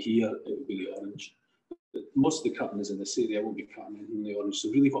cut away here, it would be the orange. But most of the cutting is in this area. I won't be cutting in the orange. So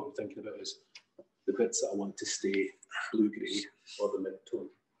really what I'm thinking about is the bits that I want to stay blue-grey or the mid-tone.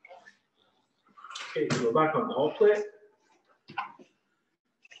 Okay, so we're back on the hot plate.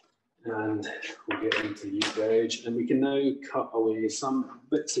 And we'll get into the use edge. And we can now cut away some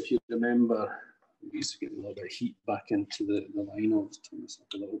bits, if you remember. We used to get a little bit of heat back into the lino. Let's turn this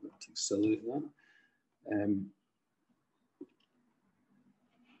up a little bit to accelerate that.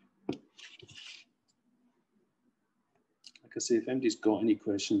 Like I say, if anybody's got any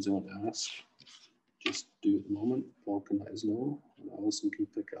questions they want to ask, just do at the moment. Paul can let us know, and Alison can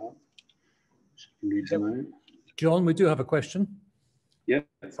pick it up. She can read them out. John, we do have a question. Yeah,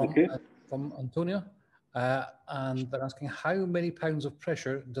 okay. From Antonia, and they're asking, how many pounds of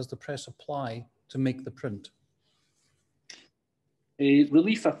pressure does the press apply to make the print?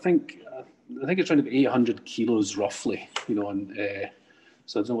 Relief, I think it's around about 800 kilos roughly, you know, and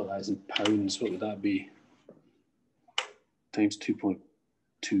so I don't know what that is in pounds. What would that be? Times 2.24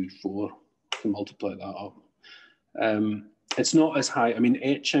 to multiply that up. It's not as high. I mean,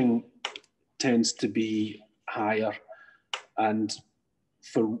 etching tends to be higher, and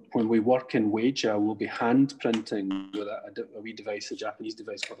for when we work in Weija, we'll be hand printing with a wee device, a Japanese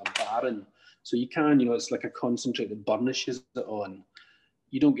device called a baron. So you can, you know, it's like a concentrate that burnishes it on.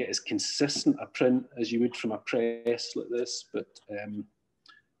 You don't get as consistent a print as you would from a press like this, but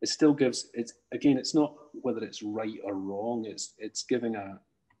it still gives, again, it's not whether it's right or wrong, it's giving a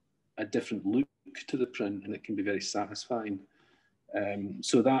different look to the print, and it can be very satisfying.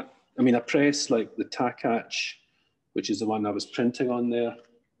 So that, I mean, a press like the Takach, which is the one I was printing on there,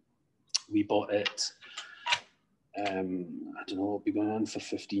 we bought it, I don't know, it'll be going on for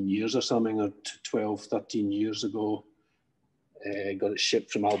 15 years or something, or 12, 13 years ago. Got it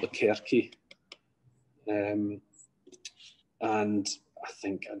shipped from Albuquerque. And I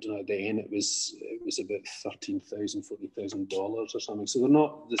think, I don't know, at the end it was about $13,000, $14,000 or something. So they're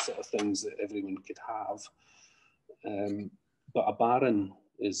not the sort of things that everyone could have. But a baron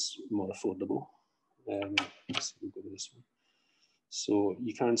is more affordable. Let's see, we'll go to this one. So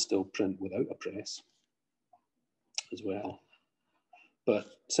you can still print without a press as well. But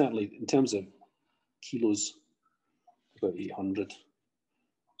certainly in terms of kilos, about 800.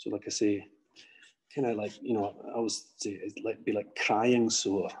 So like I say, kind of like, you know, I always say it'd be like crying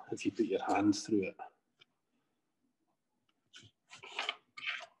sore if you put your hand through it.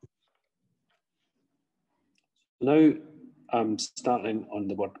 Now I'm starting on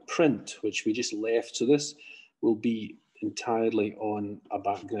the word print, which we just left. So this will be entirely on a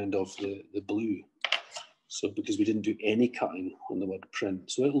background of the blue. So because we didn't do any cutting on the word print.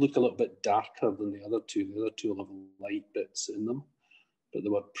 So it'll look a little bit darker than the other two. The other two will have light bits in them, but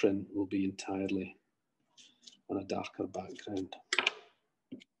the word print will be entirely on a darker background.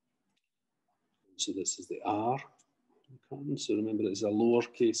 So this is the R. So remember it's a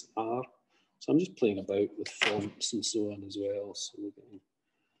lowercase r. So I'm just playing about with fonts and so on as well. So we're getting,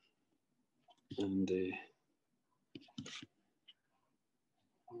 and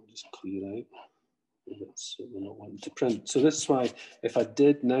I'll just clear out. That's what we're not wanting to print. So this is why if I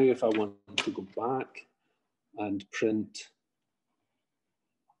want to go back and print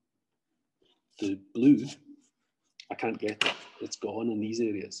the blue, I can't get it. It's gone in these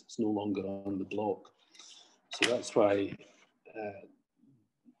areas. It's no longer on the block. So that's why,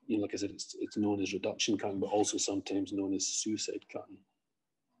 you know, like I said, it's known as reduction cutting, but also sometimes known as suicide cutting,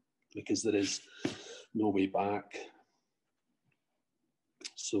 because there is no way back.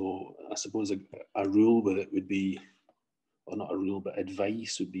 So I suppose a rule with it would be, or not a rule, but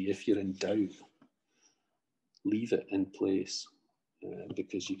advice would be, if you're in doubt, leave it in place,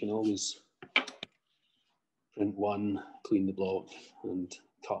 because you can always print one, clean the block, and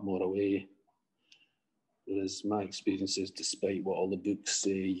cut more away. Whereas my experience is, despite what all the books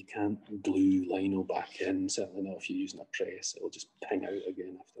say, you can't glue lino back in, certainly not if you're using a press. It'll just ping out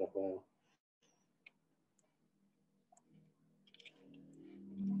again after a while.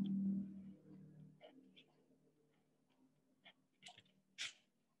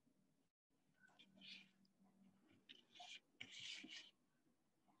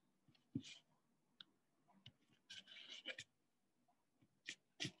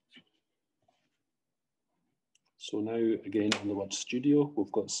 So now, again, on the word studio,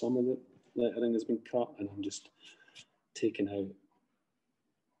 we've got some of the lettering has been cut, and I'm just taking out,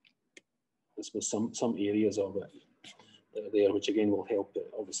 I suppose, some areas of it that are there, which again will help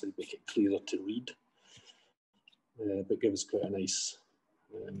it obviously make it clearer to read, but gives quite a nice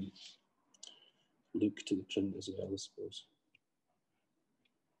look to the print as well, I suppose.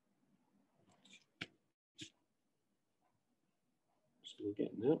 So we're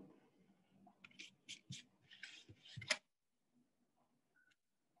getting that.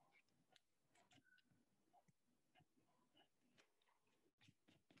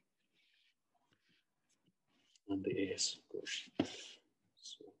 And the S, of course.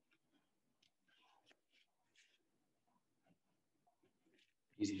 So,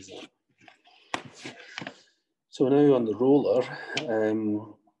 easy as that. So now on the roller,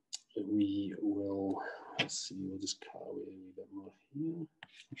 we will, let's see, we'll just cut away a wee bit more here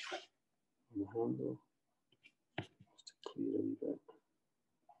on the handle, just to clear a wee bit.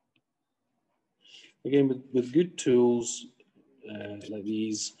 Again, with good tools like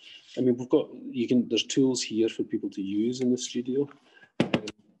these, I mean, we've got, there's tools here for people to use in the studio. I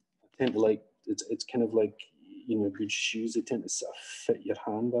tend to like, it's kind of like, you know, good shoes, they tend to sort of fit your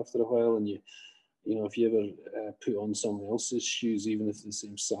hand after a while, and you know, if you ever put on someone else's shoes, even if they're the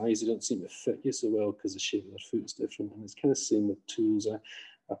same size, they don't seem to fit you so well because the shape of their foot's different. And it's kind of the same with tools.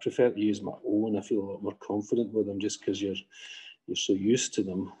 I prefer to use my own. I feel a lot more confident with them just because you're so used to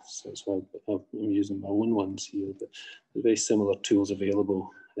them. So that's why I'm using my own ones here. But there are very similar tools available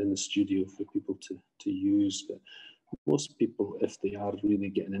in the studio for people to use. But most people, if they are really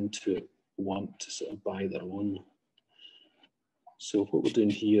getting into it, want to sort of buy their own. So what we're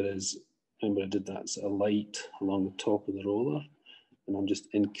doing here is, remember I did that sort of light along the top of the roller, and I'm just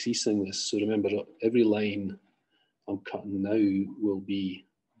increasing this. So remember, every line I'm cutting now will be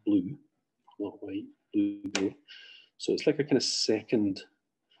blue, not white, blue. So it's like a kind of second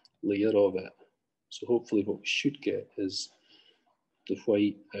layer of it. So hopefully what we should get is the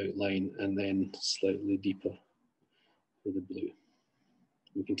white outline and then slightly deeper with the blue.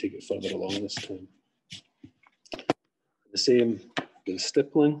 We can take it further along this time. The same with the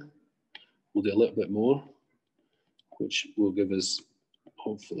stippling. We'll do a little bit more, which will give us,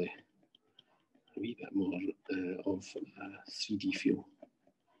 hopefully, a wee bit more of a 3D feel.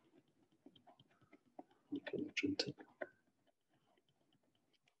 Look at the printing.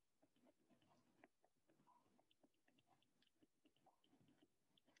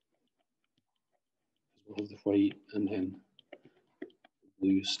 We'll have the white and then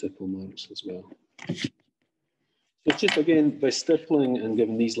blue stipple marks as well. So just again, by stippling and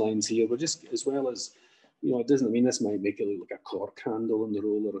giving these lines here, we're just, as well as, you know, it doesn't mean this might make it look like a cork handle on the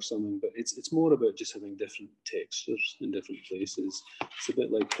roller or something, but it's more about just having different textures in different places. It's a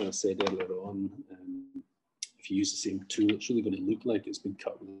bit like I said earlier on, if you use the same tool, it's really going to look like it's been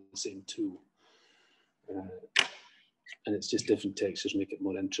cut with the same tool. And it's just different textures make it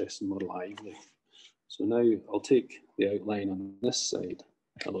more interesting, more lively. So now I'll take the outline on this side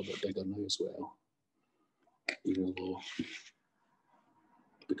a little bit bigger now as well. Even though,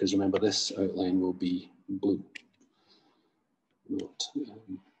 because remember this outline will be blue, not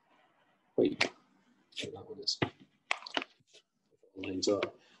white, like that one is. It lines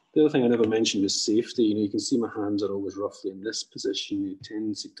up. The other thing I never mentioned is safety. You know, you can see my hands are always roughly in this position. You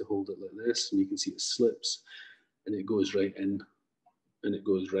tendency to hold it like this, and you can see it slips, and it goes right in, and it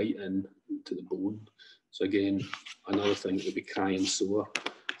goes right in to the bone. So again, another thing that would be cry and sore.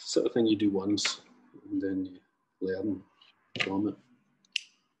 It's the sort of thing you do once, and then you learn from it.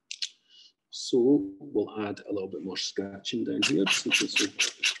 So we'll add a little bit more scratching down here, so this will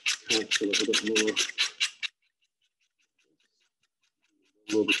catch a little bit more.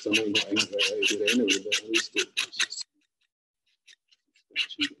 Well, because I might not ink right out here anyway, but at least it's just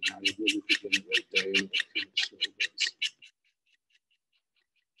scratching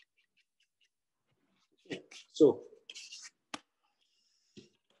So,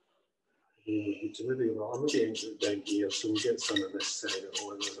 to maybe, well, I'm going to down here, so we'll get some of this side of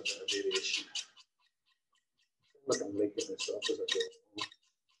all, and there's a bit of variation. Like I'm making this up as I go.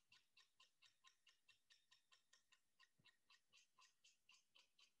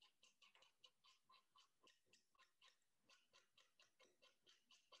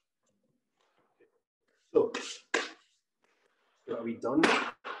 So, got a wee done,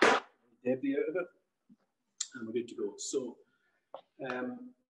 debris out of it, and we're good to go. So,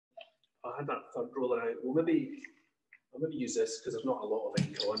 I had that third roller out. Well, I'll maybe use this because there's not a lot of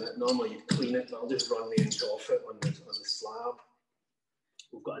ink on it. Normally you clean it, but I'll just run the ink off it on the slab.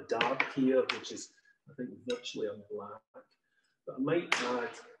 We've got a dark here, which is, I think, virtually a black. But I might add,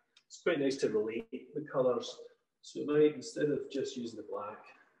 it's quite nice to relate the colours. So we might, instead of just using the black,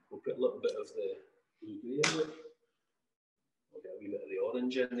 we'll put a little bit of the blue grey in it. We'll get a wee bit of the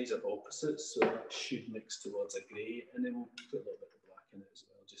orange in. These are opposites, so that should mix towards a grey. And then we'll put a little bit of black in it as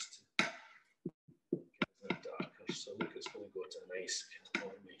well, just to get it darker. So look, it's going to go to a nice kind of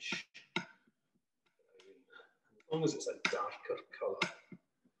orange. As long as it's a darker colour,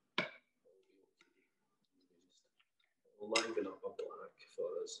 it'll liven up a black for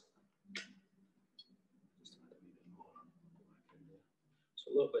us. Just add a wee bit more black in there. So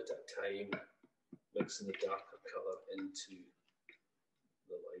a little bit at a time, mixing the darker colour into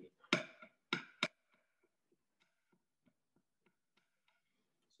the light.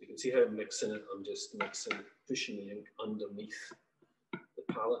 So you can see how I'm mixing it. I'm just pushing the ink underneath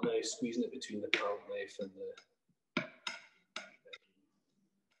the palette knife, squeezing it between the palette knife and the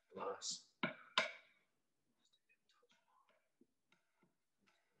glass.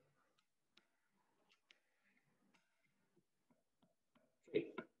 Okay,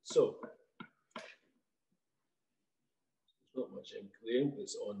 so there's not much ink. The ink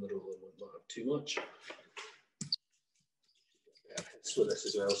that's on the roller won't have too much. Hiss with this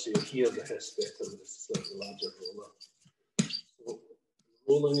as well, so you'll hear the hiss better with this slightly larger roller. So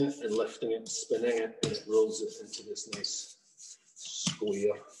rolling it and lifting it and spinning it, and it rolls it into this nice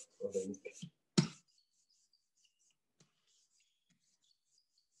square of ink.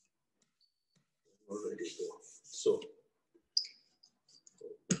 We're ready to go. So,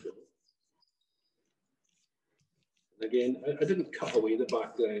 and again, I didn't cut away the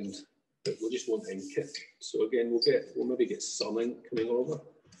background, but we just won't ink it. So again, we'll maybe get some ink coming over.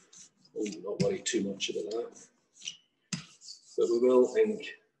 We'll not worry too much about that. But we will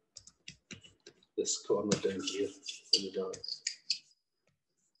ink this corner down here in the dark.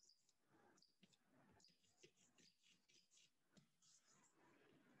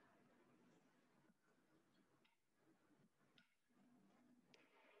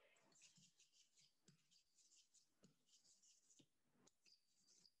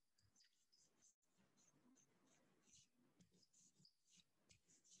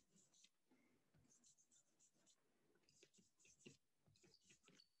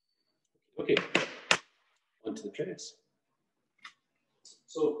 Okay, onto the press.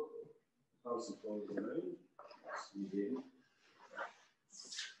 So, how's the phone going around? We'll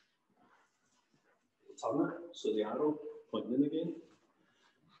turn it, so the arrow pointing in again,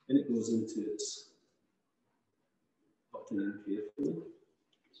 and it goes into its button in carefully.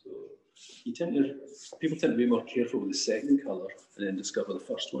 So people tend to be more careful with the second colour and then discover the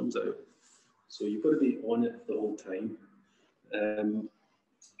first one's out. So you've got to be on it the whole time.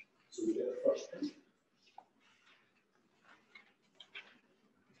 So we get the first thing.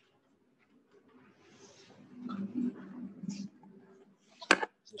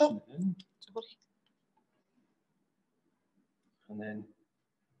 Position it in. And then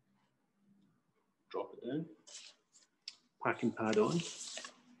drop it down. Packing pad on.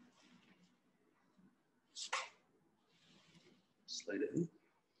 Slide it in.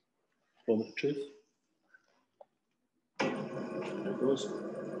 Moment of truth. There it goes.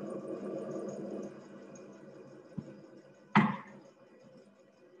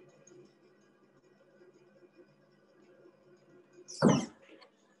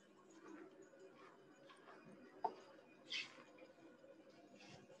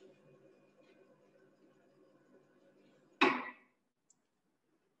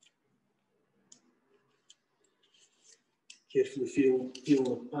 Carefully peel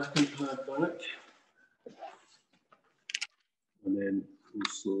the packing pad back, and then we'll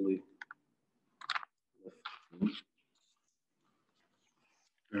slowly lift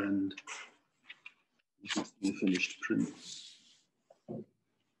and this is the finished print.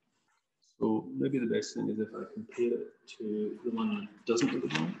 So maybe the best thing is if I compare it to the one that doesn't have the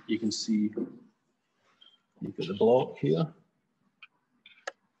block. You can see you've got the block here.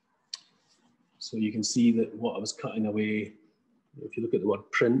 So you can see that what I was cutting away, if you look at the word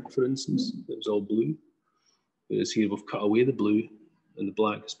print, for instance, it was all blue. Whereas here we've cut away the blue and the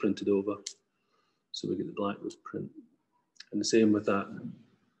black is printed over. So we get the black with print. And the same with that.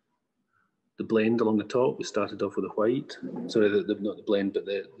 The blend along the top, we started off with the white. Sorry, not the blend, but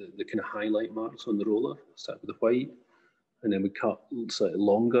the kind of highlight marks on the roller. Started with the white, and then we cut slightly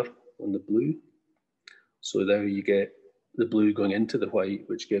longer on the blue. So there you get the blue going into the white,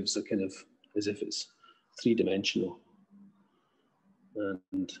 which gives a kind of, as if it's three-dimensional,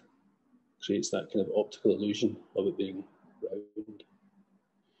 and creates that kind of optical illusion of it being round.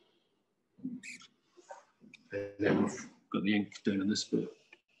 And then we've got the ink down in this bit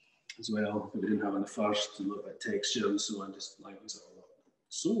as well, but we didn't have on the first, a little bit of texture and so on, just lightens it all up.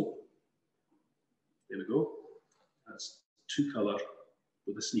 So, there we go. That's two colour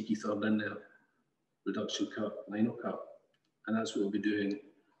with a sneaky third in there, reduction cut, lino cut. And that's what we'll be doing in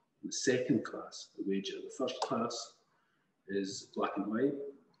the second class, the wager. The first class is black and white,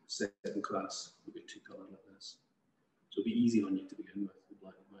 second class will be two colour like this. So it'll be easy on you to begin with, the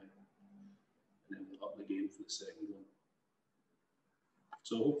black and white. And then we'll up the game for the second one.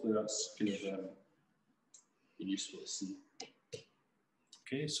 So hopefully that's kind of useful to see.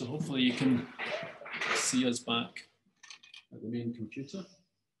 Okay, so hopefully you can see us back at the main computer.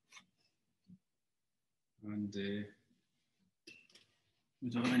 And we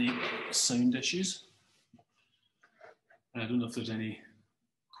don't have any sound issues. I don't know if there's any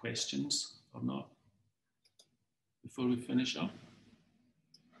questions or not before we finish up.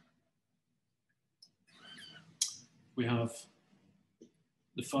 We have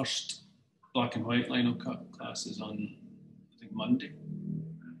the first black and white lino cut class is on, I think, Monday.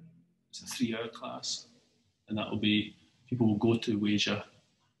 It's a 3-hour class, and that will be, people will go to Wasia.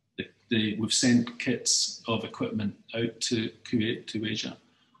 We've sent kits of equipment out to Kuwait, to Wasia,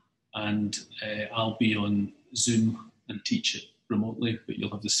 and I'll be on Zoom and teach it remotely, but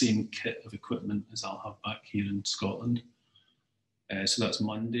you'll have the same kit of equipment as I'll have back here in Scotland. So that's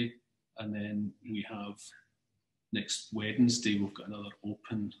Monday, and then we have next Wednesday, we've got another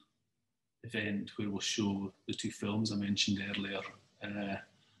open event where we'll show the two films I mentioned earlier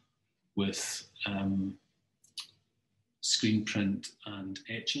with screen print and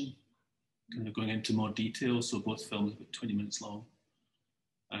etching, kind of going into more detail. So both films are about 20 minutes long,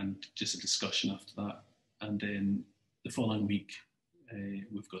 and just a discussion after that. And then the following week,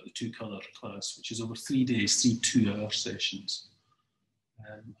 we've got the two-colour class, which is over 3 days, 3 2-hour sessions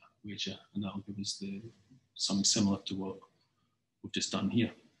at Wasia, and that'll give us something similar to what we've just done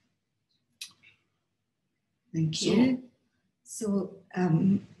here. Thank you. So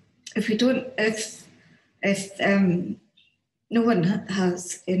if no one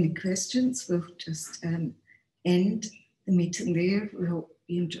has any questions, we'll just end the meeting there. We hope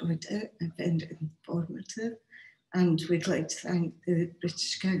you enjoyed it and found it informative. And we'd like to thank the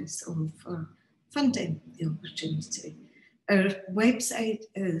British Council for funding the opportunity. Our website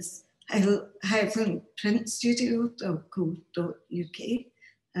is Highland Print Studio.co.uk,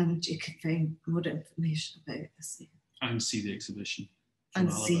 and you can find more information about us there. And see the exhibition.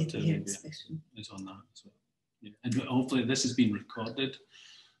 And see the exhibition. Is on that as well. Yeah. And hopefully this has been recorded,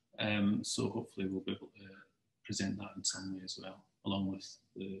 so hopefully we'll be able to present that in some way as well, along with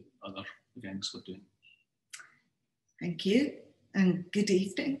the other events we're doing. Thank you, and good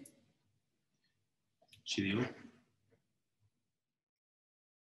evening. Cheerio.